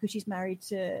successful because she's married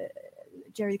to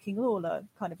Jerry the King Lawler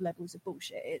kind of levels of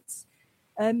bullshit. It's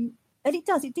and it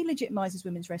delegitimizes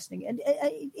women's wrestling, and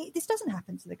this doesn't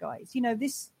happen to the guys.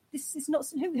 This is not.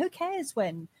 Who cares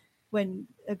when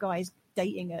a guy's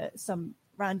dating some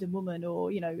random woman,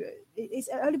 or it's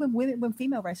only when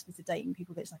female wrestlers are dating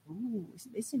people that's like, ooh,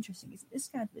 isn't this interesting? Isn't this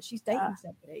scandalous? She's dating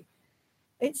somebody.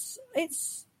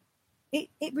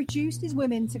 It reduces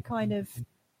women to kind of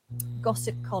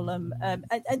gossip column, and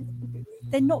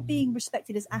they're not being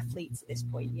respected as athletes at this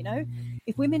point.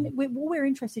 If women, what we're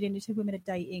interested in is who women are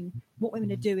dating, what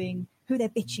women are doing, who they're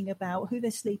bitching about, who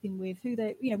they're sleeping with, who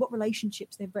they what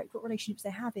relationships they've wrecked, what relationships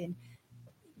they're having.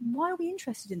 Why are we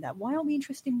interested in that? Why aren't we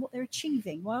interested in what they're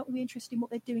achieving? Why aren't we interested in what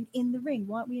they're doing in the ring?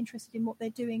 Why aren't we interested in what they're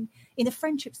doing in the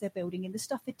friendships they're building, in the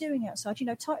stuff they're doing outside?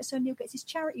 Titus O'Neil gets his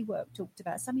charity work talked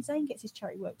about. Sami Zayn gets his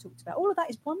charity work talked about. All of that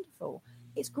is wonderful.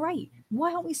 It's great.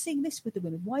 Why aren't we seeing this with the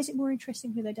women? Why is it more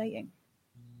interesting who they're dating?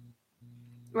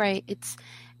 Right. It's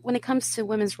when it comes to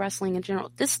women's wrestling in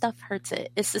general, this stuff hurts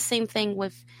it. It's the same thing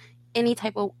with any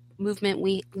type of movement.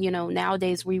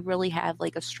 Nowadays we really have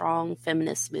like a strong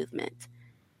feminist movement.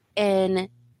 And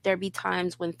there be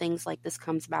times when things like this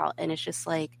comes about and it's just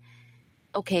like,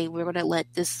 okay, we're going to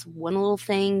let this one little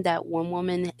thing that one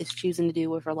woman is choosing to do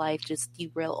with her life just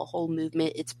derail a whole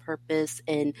movement, its purpose,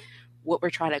 and what we're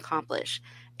trying to accomplish.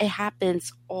 It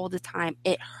happens all the time.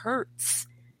 It hurts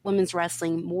women's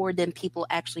wrestling more than people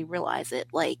actually realize it.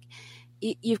 Like,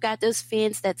 you've got those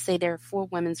fans that say they're for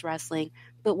women's wrestling,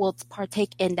 but will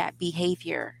partake in that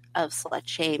behavior of slut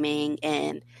shaming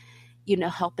and,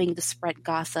 helping to spread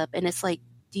gossip. And it's like,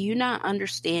 do you not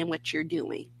understand what you're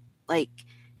doing? Like,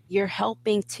 you're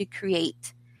helping to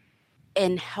create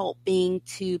and helping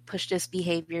to push this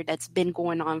behavior that's been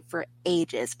going on for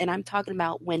ages. And I'm talking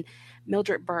about when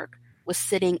Mildred Burke was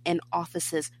sitting in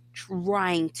offices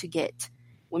trying to get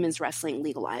women's wrestling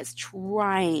legalized,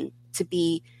 trying to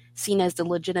be seen as the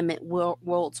legitimate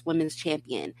world's women's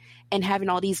champion, and having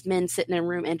all these men sit in a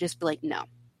room and just be like, no,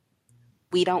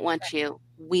 we don't want you.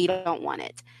 We don't want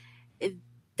it.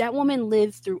 That woman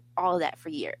lived through all of that for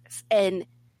years. And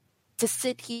to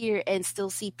sit here and still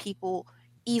see people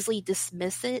easily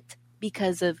dismiss it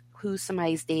because of who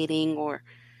somebody's dating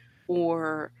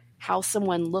or how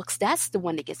someone looks, that's the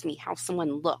one that gets me, how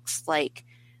someone looks. Like,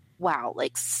 wow,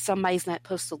 like somebody's not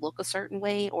supposed to look a certain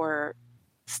way or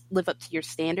live up to your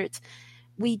standards.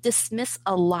 We dismiss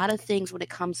a lot of things when it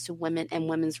comes to women and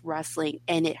women's wrestling,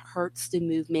 and it hurts the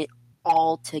movement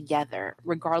altogether,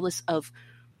 regardless of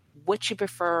what you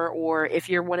prefer, or if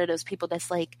you're one of those people that's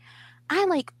like, I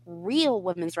like real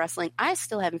women's wrestling. I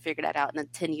still haven't figured that out in the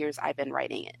 10 years I've been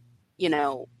writing it. You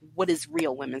know, what is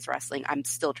real women's wrestling? I'm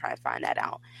still trying to find that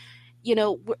out. You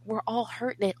know, we're all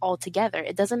hurting it all together.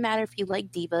 It doesn't matter if you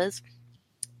like divas.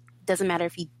 It doesn't matter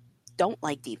if you don't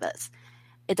like divas.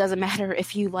 It doesn't matter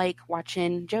if you like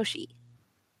watching Joshi.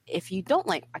 If you don't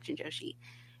like watching Joshi.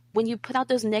 When you put out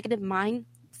those negative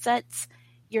mindsets,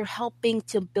 you're helping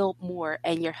to build more,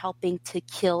 and you're helping to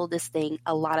kill this thing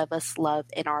a lot of us love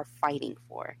and are fighting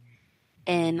for.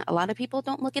 And a lot of people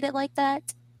don't look at it like that.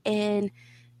 And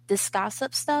this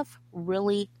gossip stuff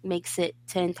really makes it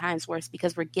 10 times worse,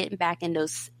 because we're getting back in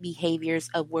those behaviors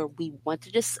of where we want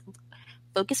to just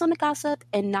focus on the gossip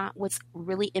and not what's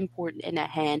really important in at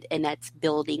hand, and that's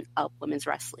building up women's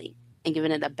wrestling and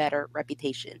giving it a better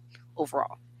reputation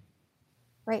overall.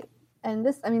 Right. And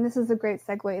this is a great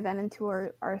segue then into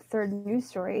our third news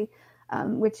story,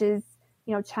 which is,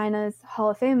 China's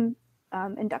Hall of Fame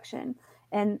induction.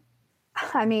 And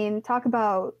I mean, talk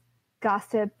about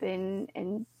gossip and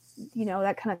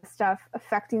that kind of stuff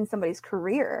affecting somebody's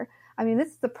career. I mean, this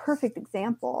is the perfect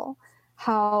example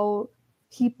how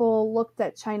people looked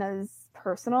at China's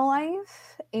personal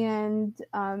life and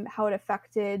how it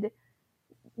affected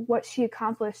what she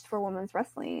accomplished for women's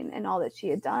wrestling and all that she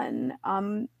had done.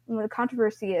 The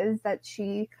controversy is that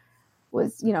she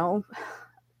was,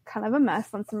 kind of a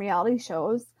mess on some reality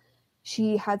shows.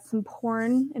 She had some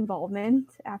porn involvement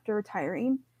after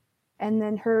retiring. And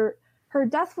then her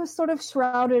death was sort of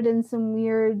shrouded in some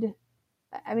weird,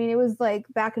 it was like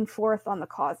back and forth on the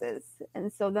causes.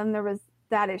 And so then there was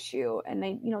that issue. And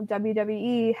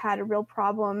WWE had a real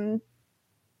problem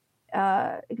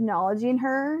acknowledging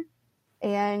her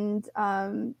and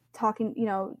talking,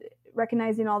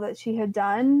 recognizing all that she had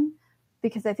done,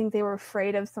 because I think they were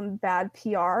afraid of some bad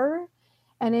PR,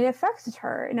 and it affected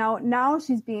her. Now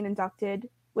she's being inducted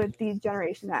with the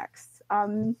Generation X,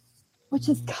 which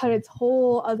has got its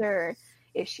whole other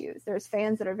issues. There's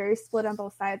fans that are very split on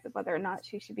both sides of whether or not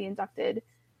she should be inducted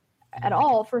at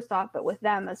all, first off, but with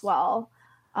them as well.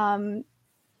 I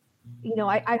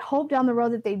hope down the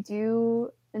road that they do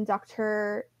induct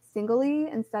her singly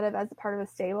instead of as a part of a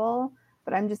stable,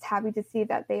 but I'm just happy to see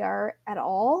that they are at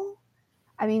all.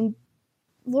 I mean,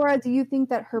 Laura, do you think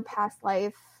that her past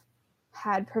life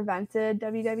had prevented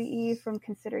WWE from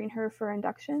considering her for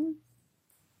induction?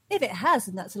 If it has,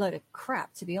 then that's a load of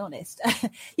crap, to be honest.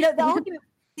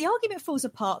 The argument falls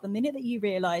apart the minute that you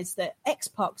realize that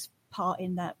X-Pac's part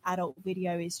in that adult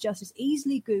video is just as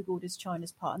easily Googled as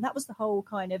China's part. And that was the whole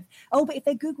kind of, but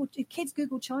if kids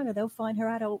Google China, they'll find her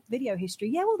adult video history.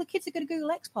 Yeah, well, the kids are going to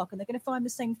Google X-Pac and they're going to find the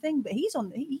same thing, but he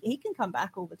can come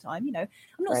back all the time. I'm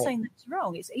not saying that's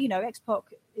wrong. It's, X-Pac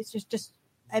is just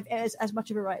as much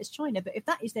of a right as China. But if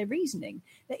that is their reasoning,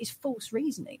 that is false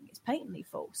reasoning. It's patently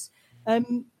false.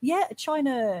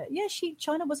 China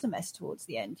was a mess towards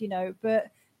the end,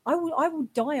 but I will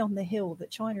die on the hill that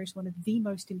China is one of the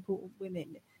most important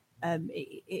women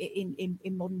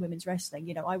in modern women's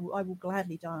wrestling. I will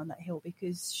gladly die on that hill,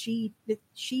 because she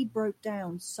broke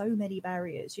down so many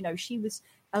barriers. She was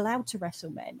allowed to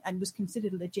wrestle men and was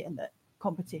considered a legitimate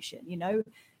competition.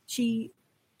 She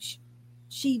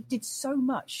did so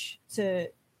much to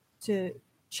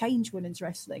change women's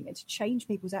wrestling and to change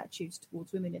people's attitudes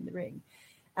towards women in the ring.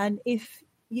 And if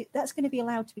that's going to be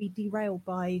allowed to be derailed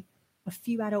by a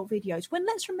few adult videos, when,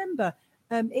 let's remember,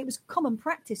 it was common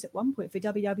practice at one point for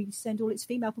WWE to send all its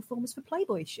female performers for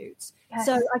Playboy shoots. Yes.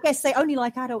 So I guess they only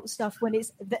like adult stuff when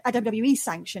it's the WWE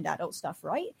sanctioned adult stuff,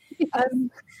 right? Yes.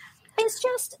 It's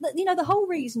just that, the whole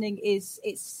reasoning is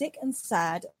it's sick and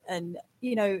sad. And,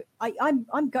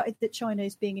 I'm gutted that China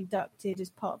is being inducted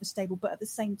as part of a stable, but at the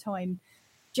same time,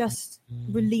 just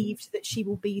relieved that she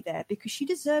will be there, because she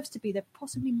deserves to be there,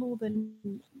 possibly more than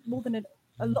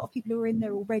a lot of people who are in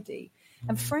there already.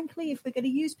 And frankly, if we're going to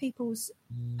use people's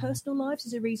personal lives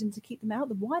as a reason to keep them out,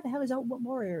 then why the hell is Ultimate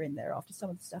Warrior in there after some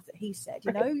of the stuff that he said?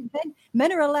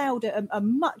 Men are allowed a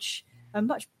much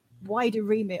wider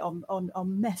remit on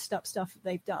messed up stuff that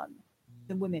they've done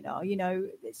than women are.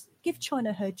 Give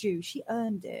Chyna her due. She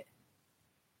earned it.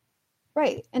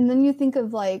 Right. And then you think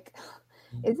of like,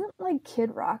 isn't like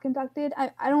Kid Rock inducted?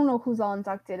 I don't know who's all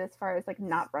inducted as far as like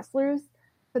not wrestlers,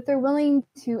 but they're willing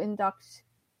to induct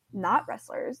not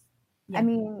wrestlers. Yeah. I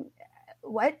mean,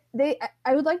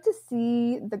 I would like to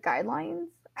see the guidelines.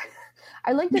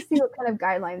 I'd like to see what kind of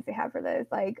guidelines they have for this.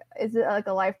 Like, is it like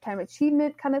a lifetime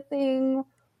achievement kind of thing?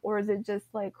 Or is it just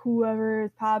like whoever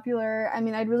is popular? I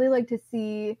mean, I'd really like to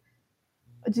see,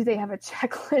 do they have a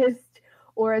checklist?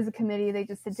 Or as a committee, they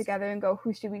just sit together and go,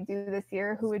 who should we do this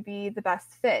year? Who would be the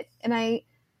best fit? And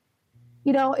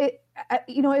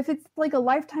if it's like a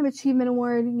lifetime achievement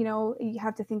award, you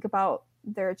have to think about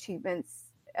their achievements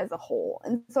as a whole.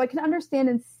 And so I can understand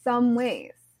in some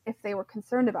ways if they were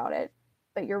concerned about it,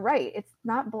 but you're right. It's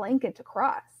not blanket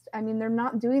across. I mean, they're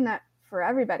not doing that for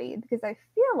everybody, because I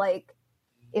feel like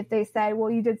if they said,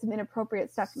 well, you did some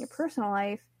inappropriate stuff in your personal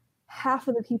life, half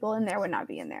of the people in there would not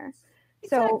be in there.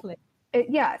 Exactly.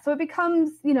 So it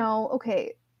becomes,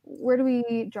 okay, where do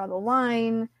we draw the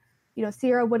line?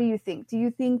 Sierra, what do you think? Do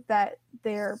you think that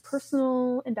their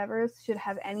personal endeavors should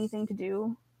have anything to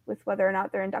do with whether or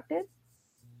not they're inducted?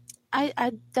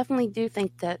 I definitely do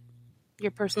think that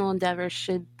your personal endeavors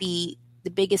should be the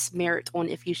biggest merit on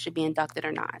if you should be inducted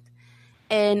or not.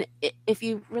 And if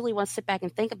you really want to sit back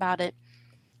and think about it,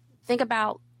 think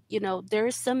about,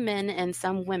 there's some men and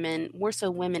some women, more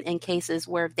so women, in cases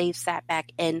where they've sat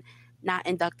back and not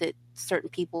inducted certain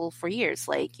people for years.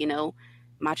 Like,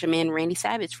 Macho Man Randy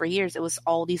Savage, for years, it was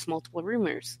all these multiple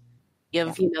rumors. You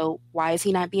have, why is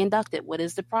he not being inducted? What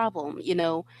is the problem?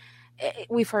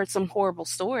 We've heard some horrible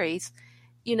stories,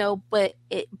 but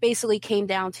it basically came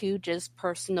down to just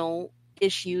personal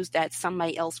issues that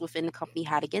somebody else within the company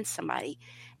had against somebody.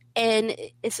 And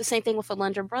it's the same thing with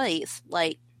Alundra Blaze.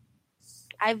 Like,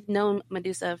 I've known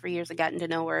Medusa for years and gotten to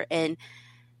know her. And,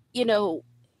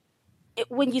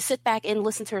 when you sit back and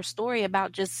listen to her story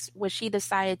about just when she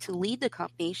decided to lead the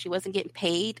company, she wasn't getting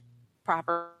paid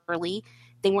properly.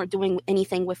 They weren't doing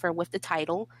anything with her with the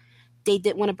title. They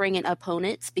didn't want to bring in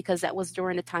opponents because that was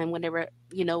during the time when they were,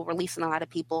 releasing a lot of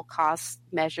people, cost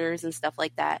measures and stuff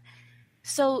like that.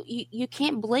 So you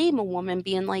can't blame a woman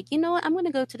being like, I'm going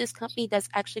to go to this company that's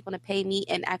actually going to pay me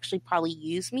and actually probably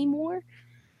use me more.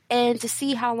 And to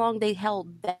see how long they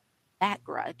held that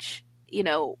grudge,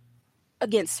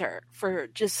 against her for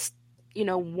just,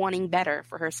 wanting better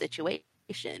for her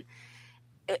situation.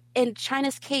 In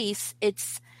Chyna's case,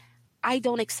 I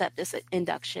don't accept this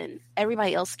induction.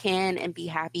 Everybody else can and be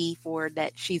happy for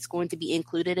that she's going to be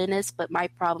included in this. But my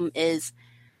problem is,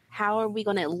 how are we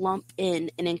going to lump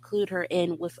in and include her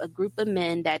in with a group of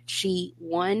men that she,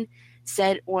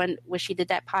 said on when she did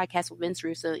that podcast with Vince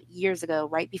Russo years ago,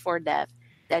 right before death,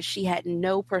 that she had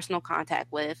no personal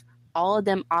contact with. All of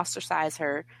them ostracized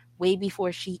her way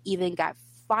before she even got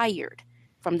fired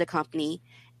from the company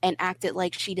and acted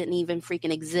like she didn't even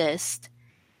freaking exist.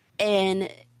 And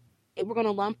we're going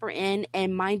to lump her in.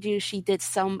 And mind you, she did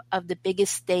some of the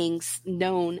biggest things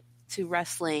known to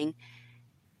wrestling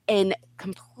and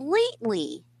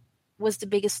completely was the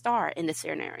biggest star in this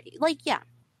scenario. Like, yeah,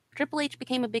 Triple H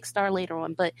became a big star later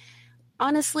on, but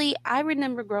honestly, I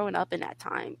remember growing up in that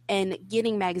time and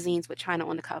getting magazines with Chyna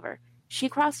on the cover. She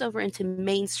crossed over into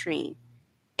mainstream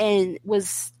and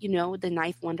was, the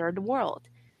ninth wonder of the world.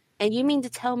 And you mean to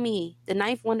tell me the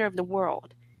ninth wonder of the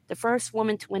world, the first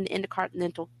woman to win the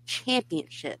Intercontinental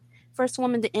Championship, first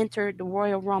woman to enter the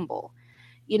Royal Rumble,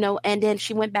 and then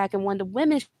she went back and won the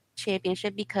Women's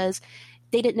Championship because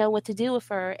they didn't know what to do with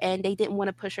her and they didn't want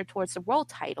to push her towards the world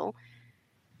title.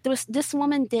 This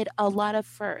woman did a lot of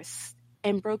firsts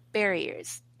and broke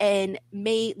barriers and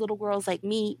made little girls like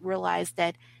me realize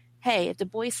that, hey, if the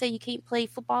boys say you can't play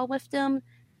football with them,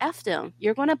 F them.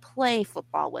 You're going to play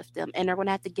football with them, and they're going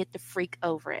to have to get the freak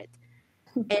over it.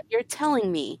 And you're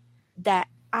telling me that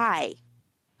I,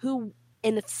 who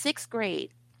in the 6th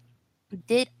grade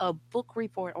did a book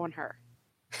report on her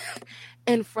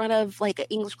in front of like an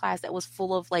English class that was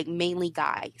full of like mainly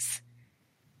guys,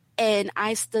 and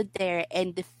I stood there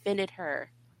and defended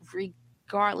her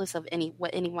regardless of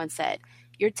what anyone said.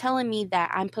 You're telling me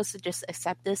that I'm supposed to just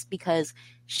accept this because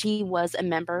she was a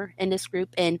member in this group,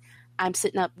 and I'm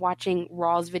sitting up watching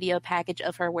Raw's video package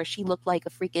of her where she looked like a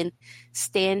freaking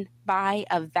standby,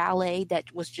 a valet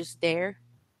that was just there,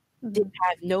 didn't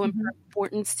have no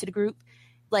importance to the group.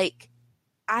 Like,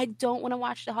 I don't want to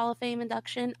watch the Hall of Fame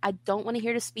induction. I don't want to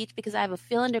hear the speech because I have a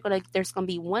feeling there's going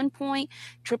to be one point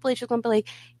Triple H is going to be like,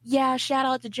 yeah, shout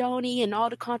out to Joni and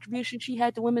all the contributions she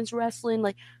had to women's wrestling.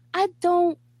 Like, I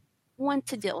don't want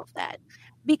to deal with that.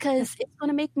 because it's going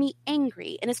to make me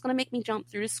angry and it's going to make me jump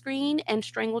through the screen and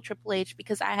strangle Triple H,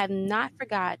 because I have not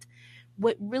forgot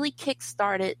what really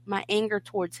kickstarted my anger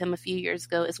towards him a few years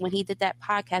ago is when he did that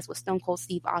podcast with Stone Cold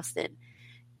Steve Austin.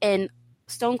 And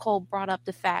Stone Cold brought up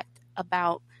the fact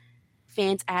about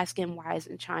fans asking why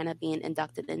isn't China being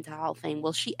inducted into Hall of Fame?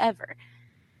 Will she ever?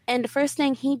 And the first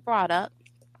thing he brought up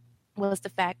was the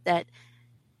fact that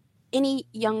any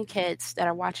young kids that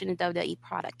are watching the WWE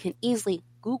product can easily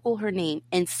Google her name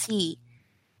and see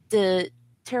the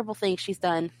terrible things she's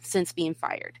done since being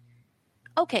fired.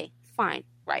 Okay, fine,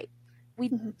 right. We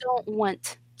don't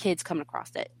want kids coming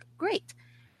across that. Great.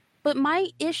 But my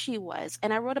issue was,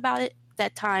 and I wrote about it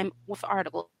that time with the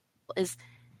article, is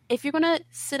if you're going to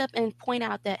sit up and point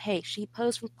out that, hey, she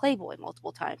posed for Playboy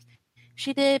multiple times,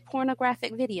 she did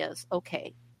pornographic videos,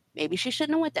 okay, maybe she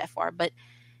shouldn't have went that far, but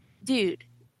dude,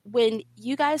 when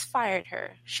you guys fired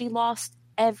her, she lost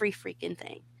every freaking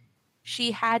thing.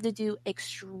 She had to do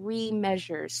extreme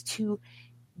measures to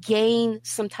gain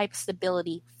some type of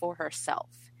stability for herself.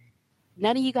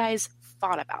 None of you guys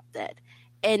thought about that.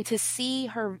 And to see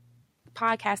her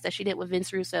podcast that she did with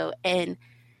Vince Russo, and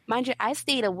mind you, I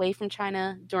stayed away from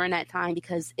China during that time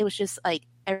because it was just like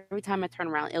every time I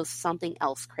turned around, it was something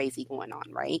else crazy going on,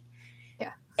 right?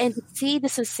 Yeah. And to see the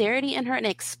sincerity in her and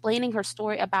explaining her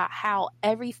story about how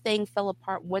everything fell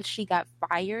apart once she got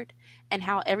fired and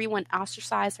how everyone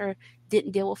ostracized her,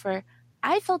 didn't deal with her,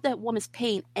 I felt that woman's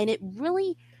pain, and it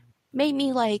really made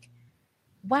me like,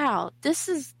 wow, this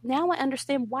is, now I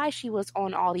understand why she was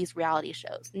on all these reality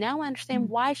shows. Now I understand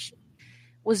why she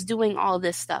was doing all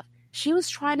this stuff. She was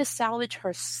trying to salvage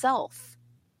herself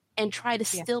and try to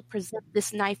still present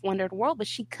this knife wonder of the world, but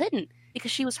she couldn't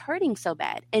because she was hurting so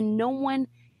bad and no one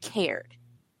cared.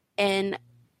 And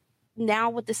now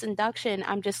with this induction,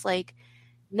 I'm just like,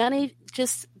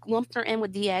 just lumping her in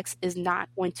with DX is not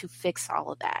going to fix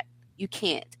all of that. You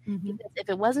can't. Because if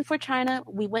it wasn't for China,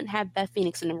 we wouldn't have Beth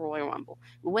Phoenix in the Royal Rumble.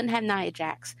 We wouldn't have Nia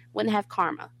Jax. Wouldn't have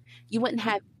Karma. You wouldn't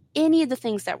have any of the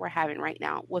things that we're having right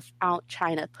now without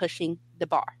China pushing the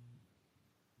bar.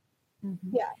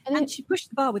 Yeah, and she pushed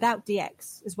the bar without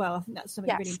DX as well. I think that's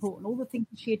something really important. All the things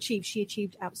she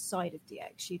achieved outside of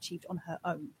DX. She achieved on her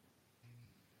own.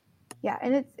 Yeah,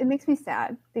 and it makes me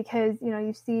sad because, you know,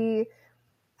 you see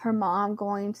her mom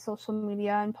going to social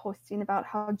media and posting about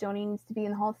how Joni needs to be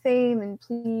in the Hall of Fame and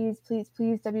please, please,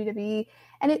 please, WWE.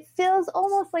 And it feels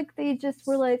almost like they just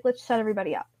were like, let's shut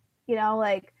everybody up. You know,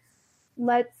 like,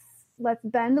 let's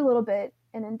bend a little bit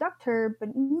and induct her,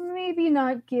 but maybe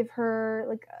not give her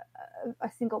like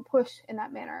a single push in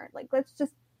that manner. Like, let's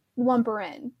just lump her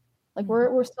in. Like,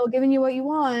 we're still giving you what you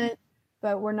want,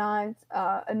 but we're not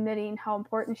admitting how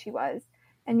important she was.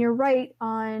 And you're right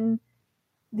on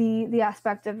the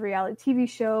aspect of reality TV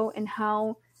show and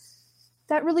how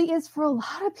that really is for a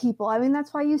lot of people. I mean,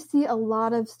 that's why you see a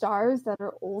lot of stars that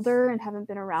are older and haven't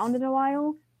been around in a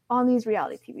while on these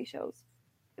reality TV shows,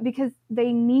 because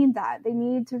they need that. They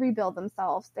need to rebuild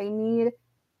themselves. They need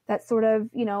that sort of,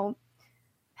 you know,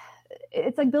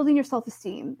 it's like building your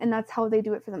self-esteem, and that's how they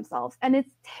do it for themselves. And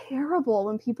it's terrible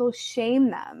when people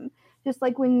shame them. Just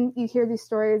like when you hear these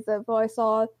stories of, oh, I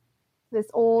saw this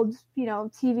old, you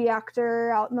know, TV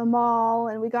actor out in the mall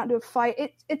and we got into a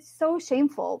fight. It's so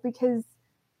shameful because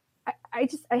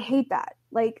I hate that.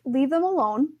 Like, leave them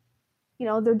alone. You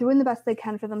know, they're doing the best they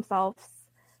can for themselves.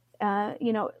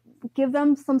 You know, give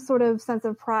them some sort of sense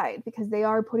of pride because they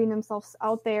are putting themselves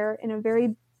out there in a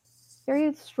very,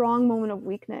 very strong moment of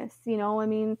weakness. You know, I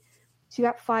mean, she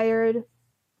got fired.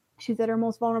 She's at her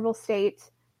most vulnerable state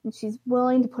and she's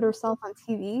willing to put herself on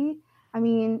TV. I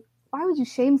mean, why would you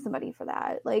shame somebody for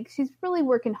that? Like, she's really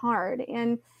working hard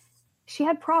and she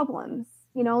had problems,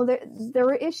 you know, there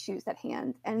were issues at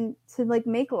hand, and to like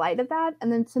make light of that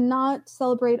and then to not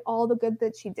celebrate all the good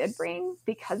that she did bring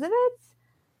because of it.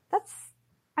 That's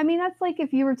like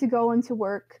if you were to go into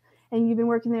work and you've been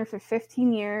working there for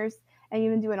 15 years and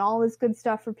you've been doing all this good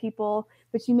stuff for people,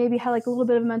 but you maybe had like a little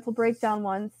bit of a mental breakdown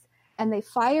once and they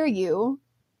fire you.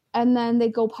 And then they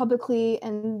go publicly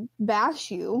and bash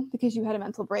you because you had a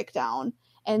mental breakdown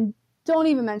and don't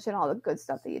even mention all the good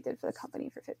stuff that you did for the company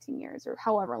for 15 years or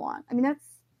however long. I mean,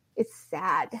 it's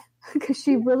sad because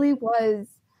she really was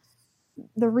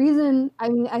the reason. I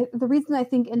mean, the reason I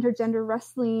think intergender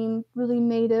wrestling really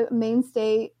made a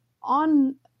mainstay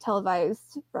on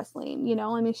televised wrestling, you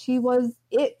know, I mean, she was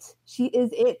it. She is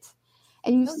it.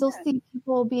 And you still see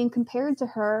people being compared to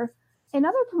her in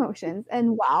other promotions,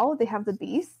 and wow, they have the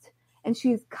Beast, and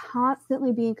she's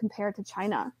constantly being compared to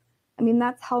China. I mean,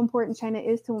 that's how important China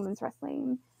is to women's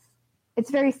wrestling.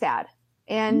 It's very sad.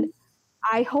 And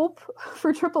I hope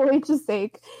for Triple H's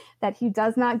sake that he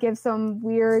does not give some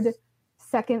weird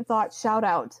second thought shout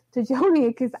out to Jody,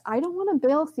 because I don't want to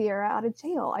bail Sierra out of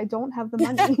jail. I don't have the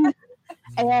money.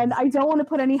 And I don't want to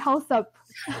put any house up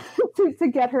to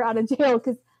get her out of jail,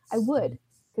 because I would,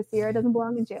 because Sierra doesn't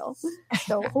belong in jail.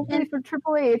 So hopefully for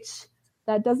Triple H,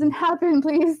 that doesn't happen,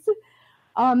 please.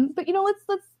 But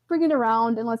let's bring it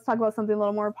around and let's talk about something a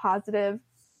little more positive.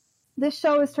 This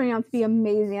show is turning out to be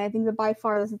amazing. I think that by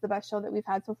far this is the best show that we've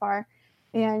had so far.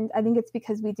 And I think it's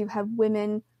because we do have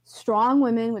strong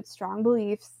women with strong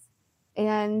beliefs.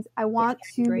 And I want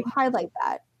to highlight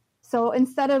that. So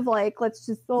instead of let's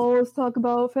talk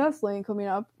about Fastlane coming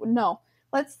up. No,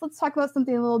 let's talk about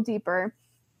something a little deeper.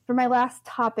 For my last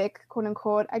topic, quote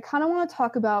unquote, I kind of want to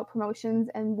talk about promotions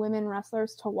and women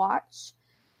wrestlers to watch.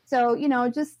 So,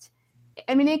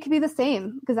 it could be the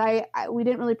same, because we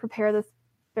didn't really prepare this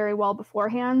very well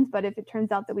beforehand, but if it turns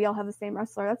out that we all have the same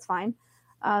wrestler, that's fine.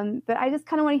 But I just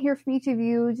kind of want to hear from each of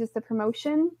you just the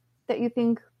promotion that you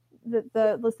think that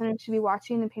the listeners should be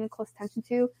watching and paying close attention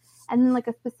to, and then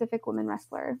a specific women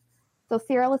wrestler. So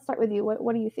Sierra, let's start with you.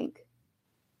 What do you think?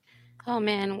 Oh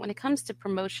man, when it comes to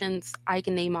promotions, I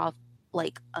can name off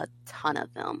a ton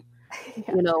of them.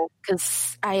 Yeah.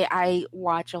 Because I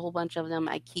watch a whole bunch of them.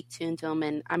 I keep tuned to them,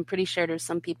 and I'm pretty sure there's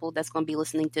some people that's going to be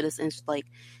listening to this and it's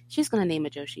she's going to name a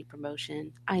Joshi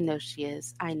promotion. I know she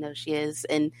is.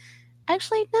 And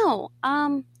actually, no.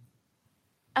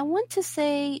 I want to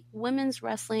say Women's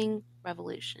Wrestling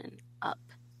Revolution up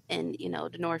in,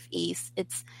 the Northeast.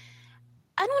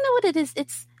 I don't know what it is.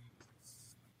 It's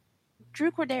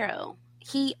Drew Cordero.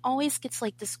 He always gets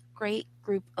this great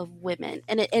group of women,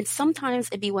 and sometimes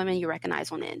it'd be women you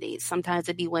recognize on the indies. Sometimes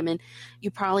it'd be women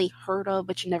you probably heard of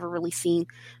but you never really seen.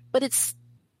 But it's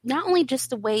not only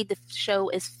just the way the show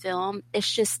is filmed;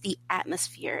 it's just the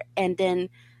atmosphere, and then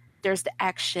there's the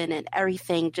action, and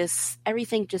everything just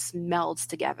melds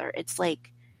together.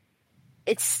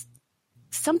 It's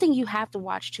something you have to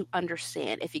watch to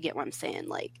understand, if you get what I'm saying.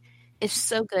 It's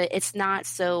so good. It's not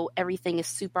so everything is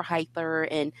super hyper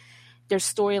and there's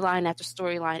storyline after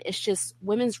storyline. It's just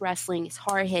women's wrestling. It's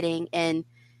hard hitting, and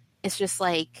it's just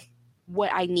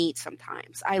what I need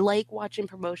sometimes. I like watching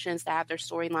promotions that have their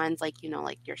storylines, like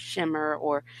your Shimmer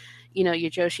or, your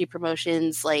Joshi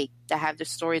promotions, that have their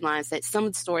storylines that some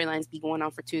of the storylines be going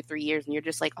on for 2 or 3 years, and you're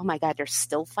just oh my God, they're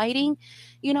still fighting.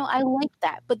 I like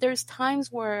that. But there's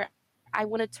times where I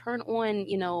want to turn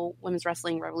on, Women's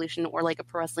Wrestling Revolution or a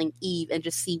Pro Wrestling Eve and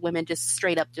just see women just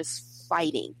straight up just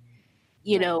fighting,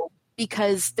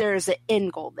 because there's an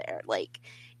end goal there.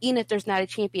 Even if there's not a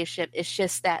championship, it's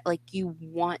just that you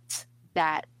want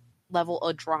that level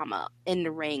of drama in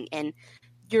the ring, and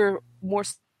you're more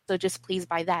so just pleased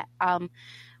by that.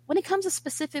 When it comes to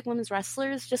specific women's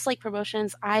wrestlers, just like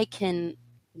promotions, I can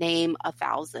name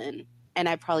 1,000 and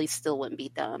I probably still wouldn't be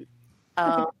done.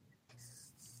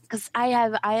 Because I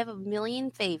have a million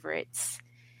favorites.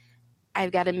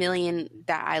 I've got a million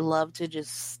that I love to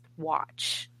just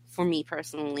watch, for me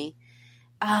personally.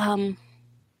 When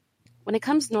it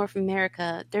comes to North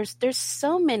America, there's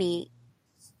so many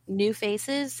new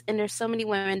faces, and there's so many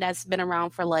women that's been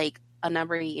around for a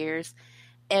number of years.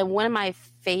 And one of my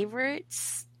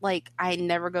favorites, I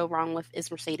never go wrong with, is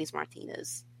Mercedes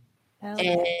Martinez. Oh.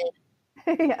 And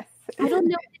yes. I don't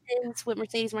know what it is with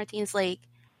Mercedes Martinez.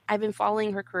 I've been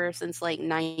following her career since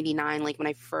 99, when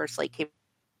I first came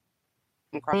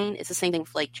across. It's the same thing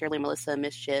with Cheerleader Melissa,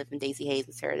 Mischief, and Daisy Hayes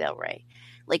and Sarah Del Rey.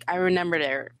 I remember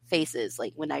their faces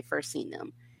when I first seen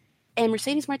them. And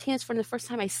Mercedes Martinez, from the first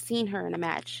time I seen her in a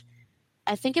match,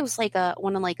 I think it was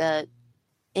a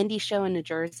indie show in New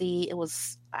Jersey. It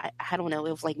was, I don't know,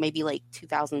 it was maybe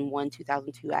 2001,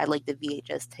 2002. I had the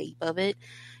VHS tape of it.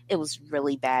 It was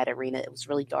really bad arena. It was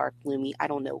really dark, gloomy. I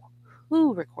don't know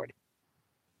who recorded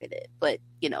it, but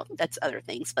that's other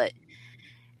things. But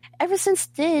ever since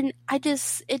then,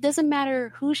 it doesn't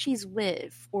matter who she's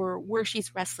with or where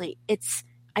she's wrestling.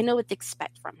 I know what to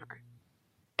expect from her.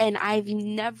 And I've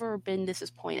never been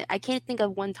disappointed. I can't think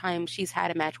of one time she's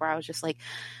had a match where I was just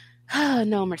oh,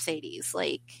 no, Mercedes.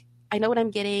 I know what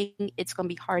I'm getting. It's going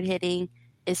to be hard hitting.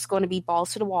 It's going to be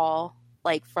balls to the wall,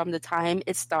 from the time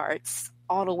it starts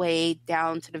all the way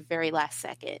down to the very last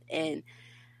second. And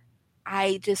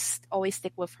I just always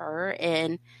stick with her.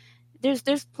 And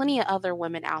there's plenty of other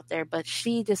women out there, but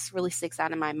she just really sticks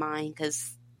out in my mind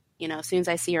because, as soon as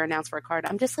I see her announced for a card,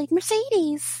 I'm just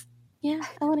Mercedes. Yeah,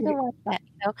 I want to go watch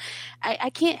that.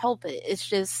 I can't help it. It's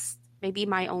just maybe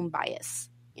my own bias,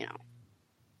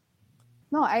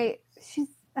 No, I've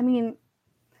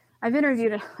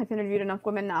interviewed enough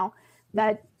women now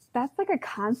that's a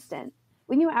constant.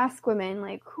 When you ask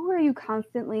women, who are you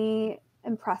constantly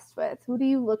impressed with? Who do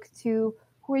you look to?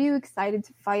 Who are you excited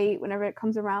to fight whenever it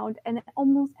comes around? And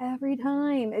almost every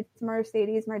time it's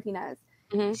Mercedes Martinez.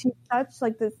 Mm-hmm. She's such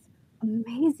like this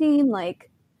amazing, like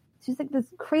she's like this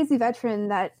crazy veteran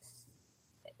that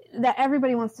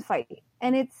everybody wants to fight.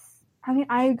 And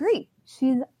I agree.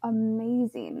 She's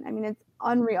amazing. I mean, it's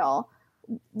unreal.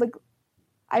 Like,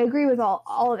 I agree with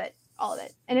all of it.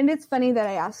 And it's funny that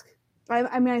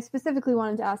I specifically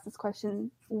wanted to ask this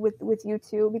question with you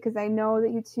two, because I know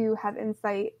that you two have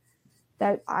insight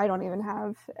that I don't even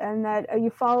have, and that you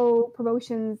follow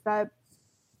promotions that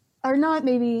are not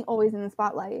maybe always in the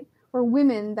spotlight, or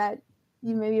women that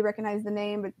you maybe recognize the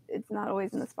name, but it's not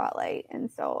always in the spotlight.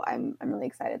 And so I'm really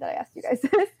excited that I asked you guys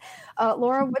this.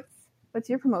 Laura, what's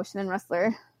your promotion and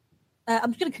wrestler?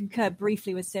 I'm just going to concur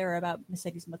briefly with Sarah about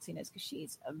Mercedes Martinez, because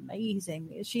she's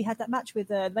amazing. She had that match with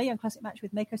the Mae Young Classic match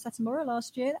with Meiko Satomura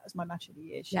last year. That was my match of the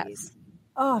year.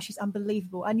 She's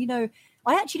unbelievable. And, you know,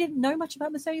 I actually didn't know much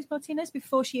about Mercedes Martinez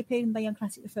before she appeared in the Mae Young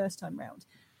Classic the first time round,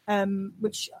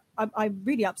 which I'm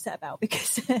really upset about,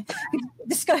 because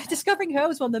discovering her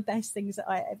was one of the best things that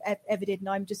I ever did. And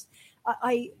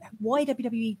why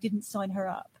WWE didn't sign her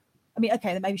up? I mean,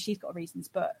 okay, then maybe she's got reasons,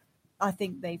 but I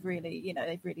think they've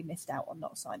really missed out on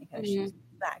not signing her. Mm-hmm. She's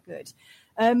that good.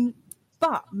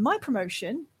 But my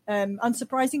promotion,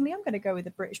 unsurprisingly, I'm going to go with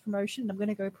a British promotion. I'm going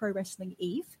to go Pro Wrestling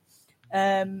Eve.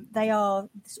 They are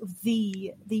sort of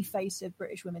the face of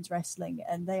British women's wrestling,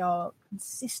 and they are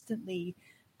consistently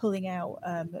pulling out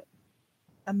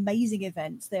amazing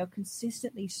events. They are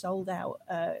consistently sold out.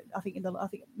 I think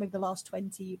maybe the last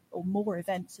 20 or more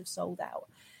events have sold out.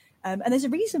 And there's a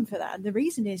reason for that. And the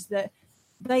reason is that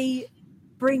they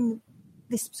bring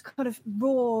this kind of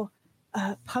raw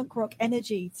punk rock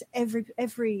energy to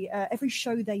every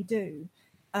show they do.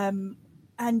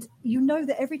 And you know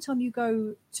that every time you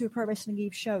go to a Pro Wrestling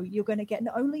Eve show, you're going to get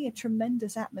not only a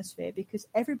tremendous atmosphere, because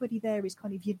everybody there is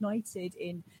kind of united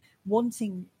in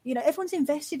wanting, everyone's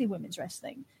invested in women's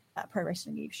wrestling at Pro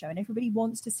Wrestling Eve show, and everybody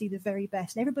wants to see the very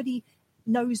best, and everybody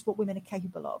knows what women are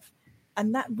capable of.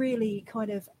 And that really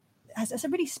kind of has a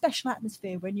really special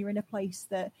atmosphere when you're in a place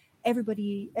that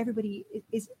everybody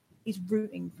is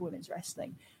rooting for women's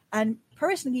wrestling. And Pro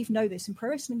Wrestling Eve know this, and Pro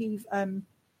Wrestling Eve,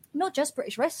 not just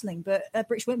British wrestling, but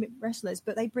British women wrestlers,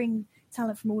 but they bring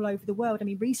talent from all over the world. I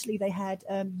mean, recently they had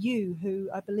Yu, who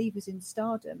I believe was in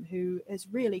Stardom, who has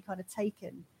really kind of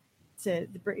taken to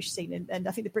the British scene, and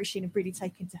I think the British scene have really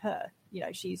taken to her.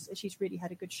 She's really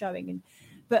had a good showing.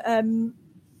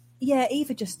 Eve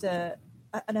are just an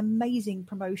amazing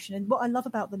promotion, and what I love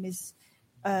about them is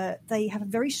they have a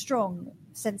very strong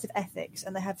sense of ethics,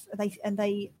 and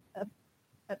they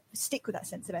stick with that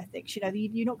sense of ethics.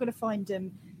 You're not going to find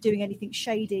them doing anything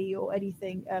shady or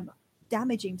anything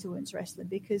damaging to women's wrestling,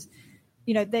 because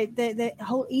their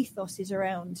whole ethos is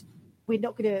around, we're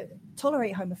not going to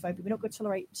tolerate homophobia, we're not going to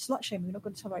tolerate slut shaming, we're not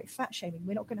going to tolerate fat shaming,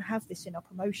 we're not going to have this in our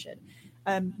promotion.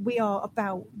 We are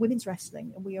about women's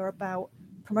wrestling, and we are about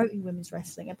promoting women's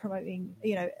wrestling and promoting,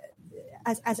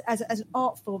 as an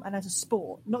art form and as a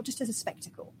sport, not just as a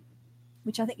spectacle,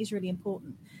 which I think is really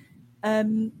important.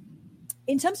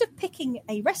 In terms of picking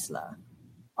a wrestler,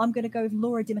 I'm going to go with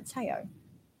Laura Di Matteo,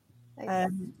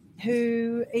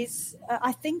 who is,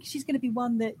 I think she's going to be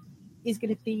one that is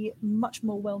going to be much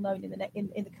more well known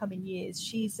in the coming years.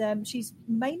 She's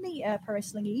mainly Pro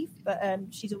Wrestling Eve, but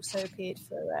she's also appeared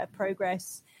for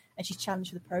Progress, and she's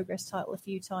challenged for the Progress title a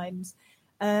few times.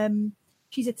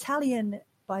 She's Italian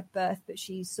by birth, but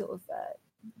she's sort of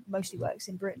mostly works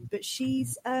in Britain. But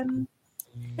she's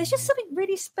there's just something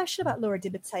really special about Laura Di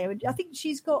Matteo. I think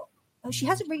she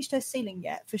hasn't reached her ceiling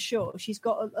yet, for sure. She's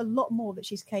got a lot more that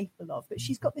she's capable of, but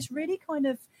she's got this really kind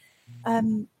of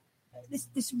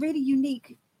this really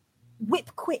unique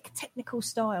whip quick technical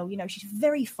style. She's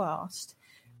very fast.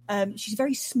 She's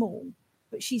very small,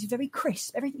 but she's very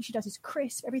crisp. Everything she does is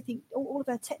crisp. All of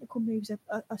her technical moves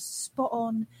are spot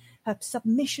on. Her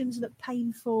submissions look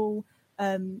painful.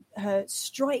 Her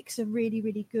strikes are really,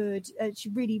 really good.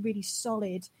 She's really, really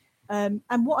solid. And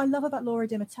what I love about Laura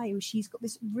Di Matteo is she's got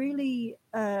this really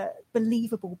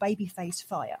believable babyface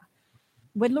fire.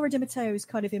 When Laura Di Matteo is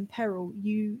kind of in peril,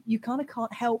 you kind of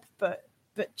can't help but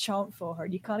chant for her,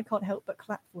 and you kind of can't help but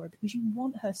clap for her, because you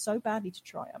want her so badly to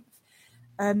triumph.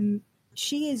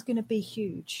 She is going to be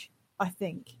huge, I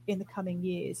think, in the coming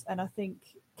years. And I think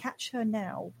catch her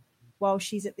now while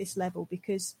she's at this level,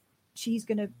 because she's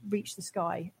going to reach the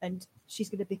sky and she's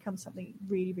going to become something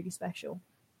really, really special.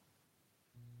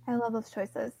 I love those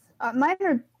choices. Mine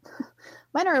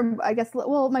are, I guess,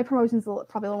 well, my promotion's probably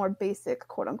a little more basic,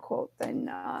 quote unquote, than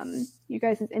you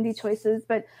guys' indie choices.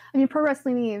 But I mean, Pro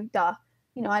Wrestling Eve, duh.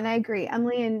 You know, and I agree.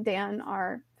 Emily and Dan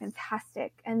are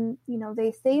fantastic. And, you know,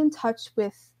 they stay in touch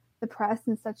with the press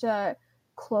in such a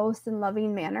close and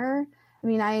loving manner. I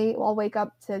mean, I'll wake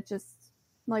up to just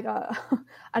like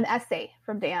an essay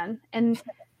from Dan. And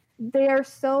they are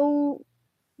so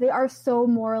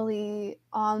morally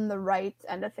on the right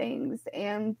end of things.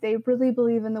 And they really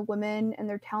believe in the women, and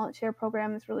their talent share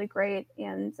program is really great.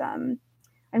 And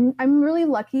I'm really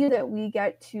lucky that we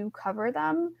get to cover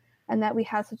them and that we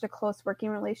have such a close working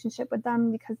relationship with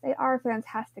them, because they are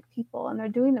fantastic people and they're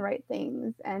doing the right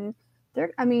things. And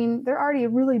they're already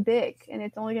really big, and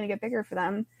it's only going to get bigger for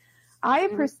them. I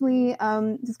personally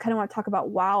just kind of want to talk about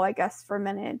WoW, I guess, for a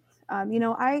minute. You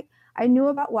know, I knew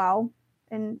about WoW,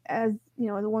 and as you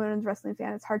know, as a women's wrestling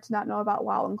fan, it's hard to not know about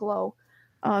WoW and Glow.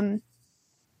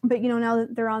 But you know, now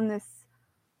that they're on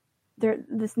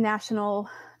this national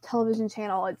television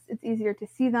channel, it's easier to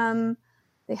see them.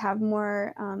 They have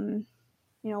more,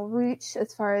 you know, reach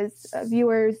as far as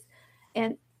viewers,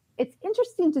 and it's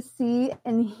interesting to see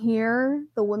and hear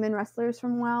the women wrestlers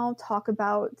from WoW talk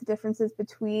about the differences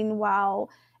between WoW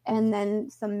and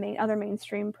then some other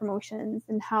mainstream promotions,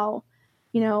 and how,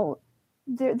 you know,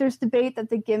 there's debate that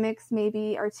the gimmicks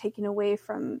maybe are taken away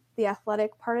from the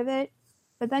athletic part of it.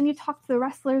 But then you talk to the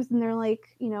wrestlers and they're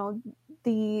like, you know,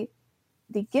 the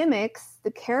gimmicks,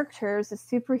 the characters, the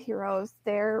superheroes,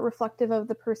 they're reflective of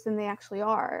the person they actually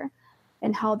are,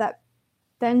 and how that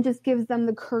then just gives them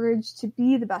the courage to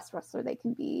be the best wrestler they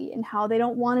can be, and how they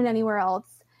don't want it anywhere else,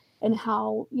 and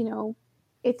how, you know,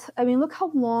 look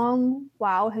how long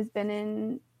WoW has been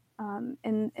in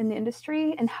the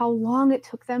industry, and how long it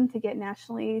took them to get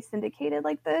nationally syndicated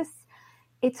like this.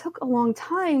 It took a long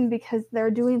time because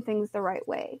they're doing things the right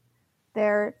way.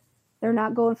 They're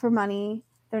not going for money.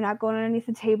 They're not going underneath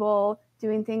the table,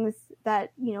 doing things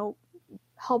that, you know,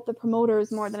 help the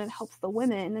promoters more than it helps the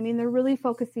women. I mean, they're really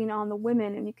focusing on the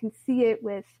women, and you can see it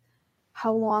with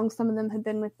how long some of them have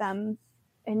been with them,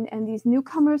 and these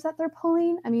newcomers that they're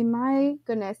pulling. I mean, my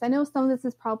goodness, I know some of this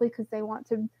is probably because they want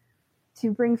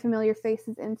to bring familiar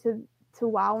faces into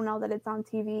WoW now that it's on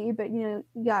TV, but you know,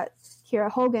 you got Kiera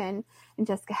Hogan and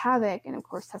Jessica Havoc, and of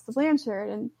course Tessa Blanchard,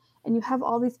 and you have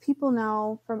all these people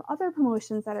now from other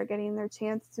promotions that are getting their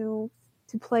chance to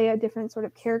play a different sort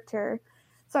of character.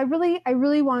 So I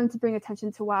really wanted to bring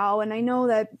attention to WoW, and I know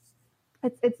that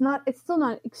it's still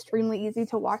not extremely easy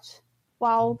to watch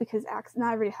WoW because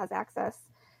not everybody has access,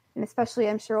 and especially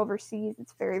I'm sure overseas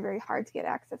it's very, very hard to get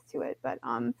access to it. But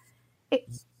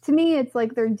to me, it's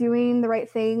like they're doing the right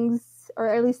things, or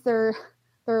at least they're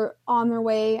on their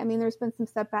way. I mean, there's been some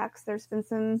setbacks. There's been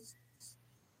some,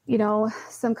 you know,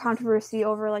 some controversy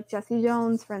over like Jesse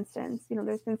Jones, for instance. You know,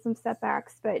 there's been some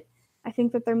setbacks, but I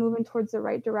think that they're moving towards the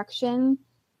right direction,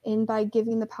 and by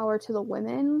giving the power to the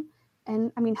women.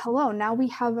 And I mean, hello, now we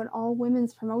have an all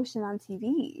women's promotion on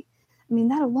TV. I mean,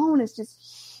 that alone is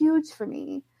just huge for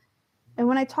me. And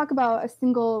when I talk about a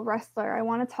single wrestler, I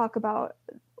want to talk about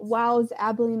WoW's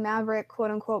Abilene Maverick,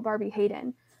 quote unquote, Barbie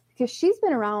Hayden, because she's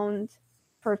been around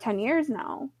for 10 years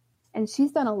now, and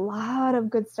she's done a lot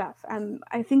of good stuff.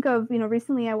 I think of, you know,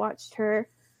 recently I watched she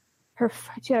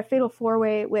had a fatal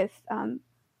 4-way with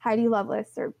Heidi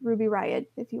Lovelace, or Ruby Riott,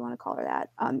 if you want to call her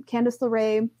that, Candice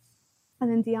LeRae,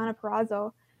 and then Deonna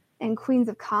Purrazzo, and Queens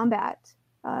of Combat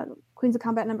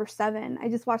number 7. I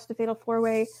just watched the fatal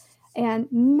 4-way,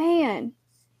 and man,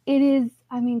 it is,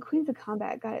 I mean, Queens of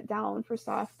Combat got it down first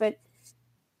off, but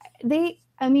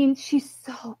she's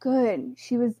so good.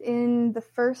 She was in the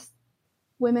first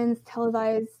women's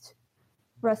televised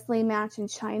wrestling match in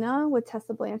China with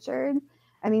Tessa Blanchard.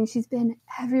 I mean, she's been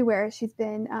everywhere. She's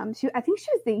been, I think she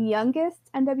was the youngest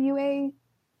NWA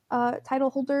title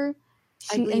holder.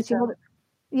 She held it.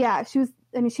 Yeah, she was.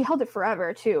 I mean, she held it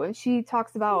forever too. And she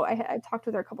talks about. I talked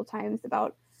with her a couple times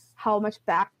about how much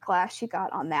backlash she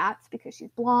got on that because she's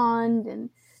blonde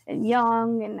and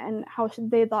young, and how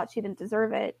they thought she didn't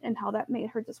deserve it, and how that made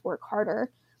her just work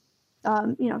harder.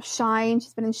 You know, Shine.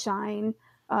 She's been in Shine.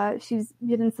 She's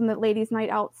been in some of the ladies' night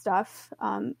out stuff,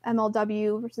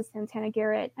 MLW versus Santana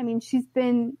Garrett. I mean, she's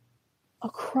been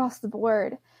across the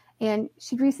board, and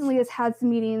she recently has had some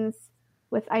meetings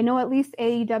with, I know, at least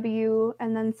AEW,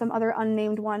 and then some other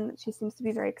unnamed one that she seems to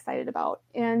be very excited about.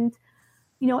 And,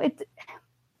 you know,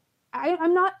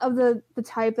 I'm not of the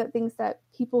type that thinks that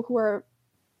people who are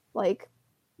like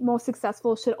most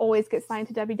successful should always get signed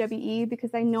to WWE,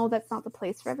 because I know that's not the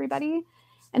place for everybody,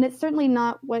 and it's certainly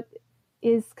not what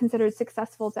is considered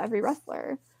successful to every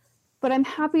wrestler. But I'm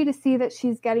happy to see that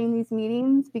she's getting these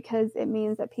meetings, because it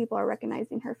means that people are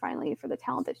recognizing her finally for the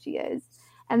talent that she is.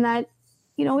 And that,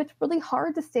 you know, it's really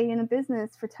hard to stay in a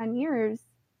business for 10 years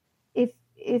if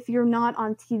if you're not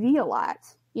on TV a lot,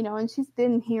 you know, and she's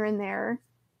been here and there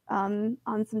on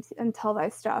some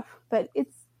televised stuff, but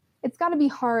it's got to be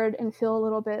hard and feel a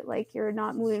little bit like you're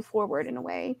not moving forward in a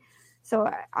way. So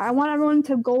I want everyone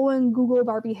to go and Google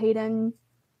Barbie Hayden,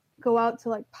 go out to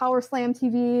like Power Slam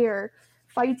TV or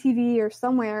Fight TV or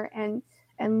somewhere and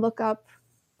look up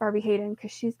Barbie Hayden,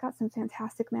 because she's got some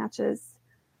fantastic matches.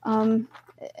 And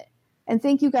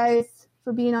thank you guys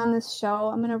for being on this show.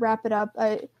 I'm going to wrap it up.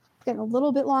 It's getting a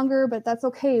little bit longer, but that's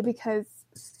okay, because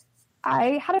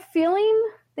I had a feeling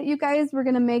that you guys were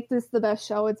going to make this the best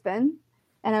show it's been.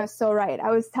 And I was so right.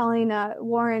 I was telling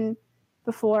Warren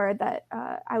before that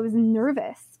I was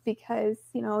nervous because,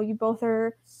 you know, you both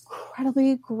are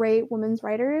incredibly great women's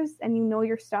writers and you know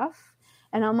your stuff.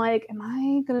 And I'm like, am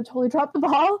I going to totally drop the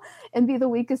ball and be the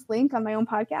weakest link on my own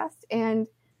podcast? And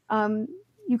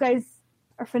you guys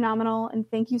are phenomenal. And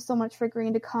thank you so much for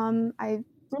agreeing to come. I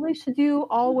really should do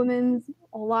all women's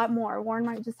a lot more. Warren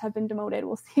might just have been demoted.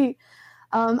 We'll see.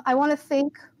 I want to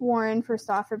thank Warren, first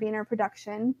off, for being our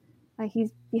production.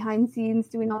 He's behind the scenes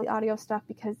doing all the audio stuff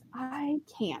because I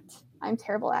can't. I'm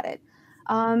terrible at it.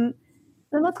 Then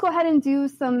let's go ahead and do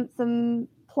some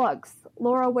plugs.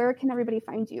 Laura, where can everybody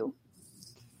find you?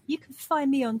 You can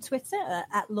find me on Twitter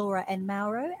at Laura N.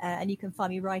 Mauro, and you can find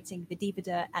me writing for Diva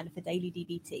Dirt and for Daily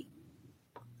DBT.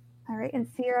 All right, and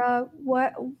Sierra,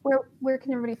 where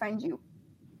can everybody find you?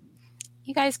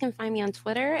 You guys can find me on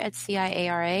Twitter at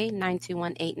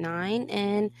CIARA92189,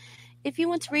 and if you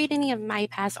want to read any of my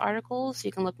past articles,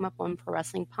 you can look them up on Pro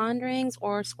Wrestling Ponderings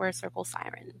or Square Circle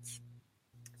Sirens.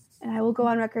 And I will go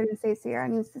on record and say Sierra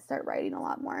needs to start writing a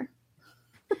lot more.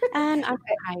 And I'm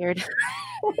tired.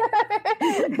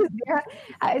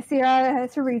 Sierra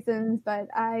has her reasons, but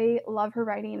I love her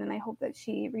writing, and I hope that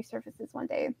she resurfaces one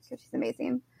day because she's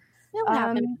amazing. It'll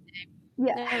happen.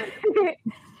 Yeah.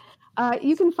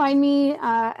 You can find me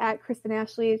at Kristen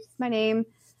Ashley. It's just my name.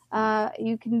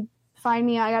 You can find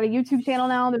me. I got a YouTube channel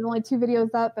now. There's only 2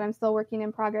 videos up, but I'm still working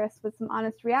in progress with some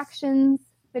honest reactions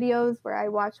videos where I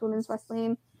watch women's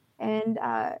wrestling and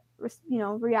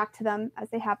react to them as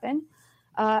they happen.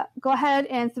 Go ahead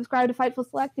and subscribe to Fightful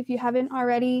Select if you haven't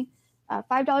already.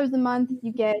 $5 a month,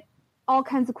 you get all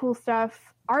kinds of cool stuff.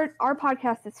 Our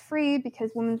podcast is free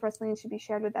because women's wrestling should be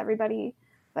shared with everybody.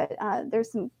 But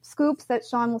there's some scoops that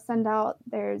Sean will send out.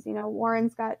 There's,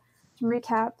 Warren's got some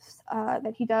recaps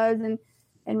that he does and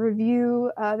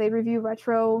review. They review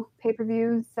retro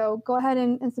pay-per-views. So go ahead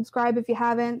and subscribe if you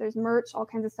haven't. There's merch, all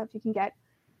kinds of stuff you can get.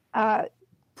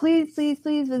 Please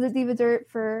visit Diva Dirt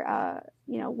for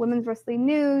women's wrestling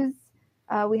news.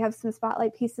 We have some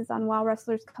spotlight pieces on WoW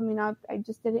wrestlers coming up. I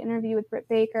just did an interview with Britt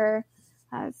Baker.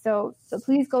 So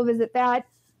please go visit that.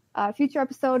 Future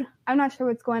episode, I'm not sure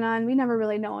what's going on. We never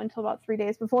really know until about 3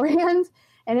 days beforehand.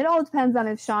 And it all depends on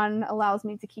if Sean allows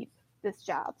me to keep this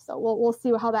job. So we'll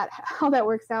see how that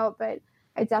works out. But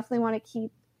I definitely want to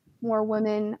keep more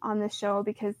women on this show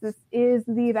because this is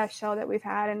the best show that we've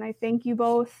had. And I thank you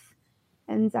both.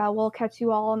 And we'll catch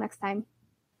you all next time.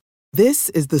 This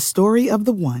is the story of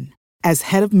the one. As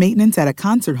head of maintenance at a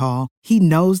concert hall, he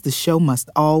knows the show must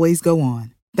always go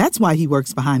on. That's why he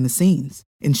works behind the scenes,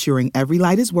 ensuring every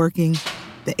light is working,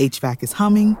 the HVAC is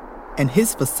humming, and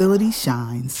his facility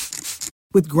shines.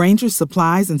 With Grainger's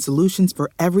supplies and solutions for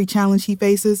every challenge he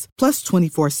faces, plus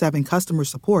 24/7 customer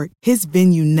support, his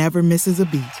venue never misses a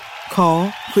beat. Call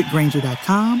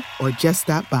quickgrainger.com or just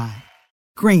stop by.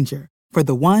 Grainger, for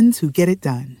the ones who get it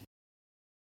done.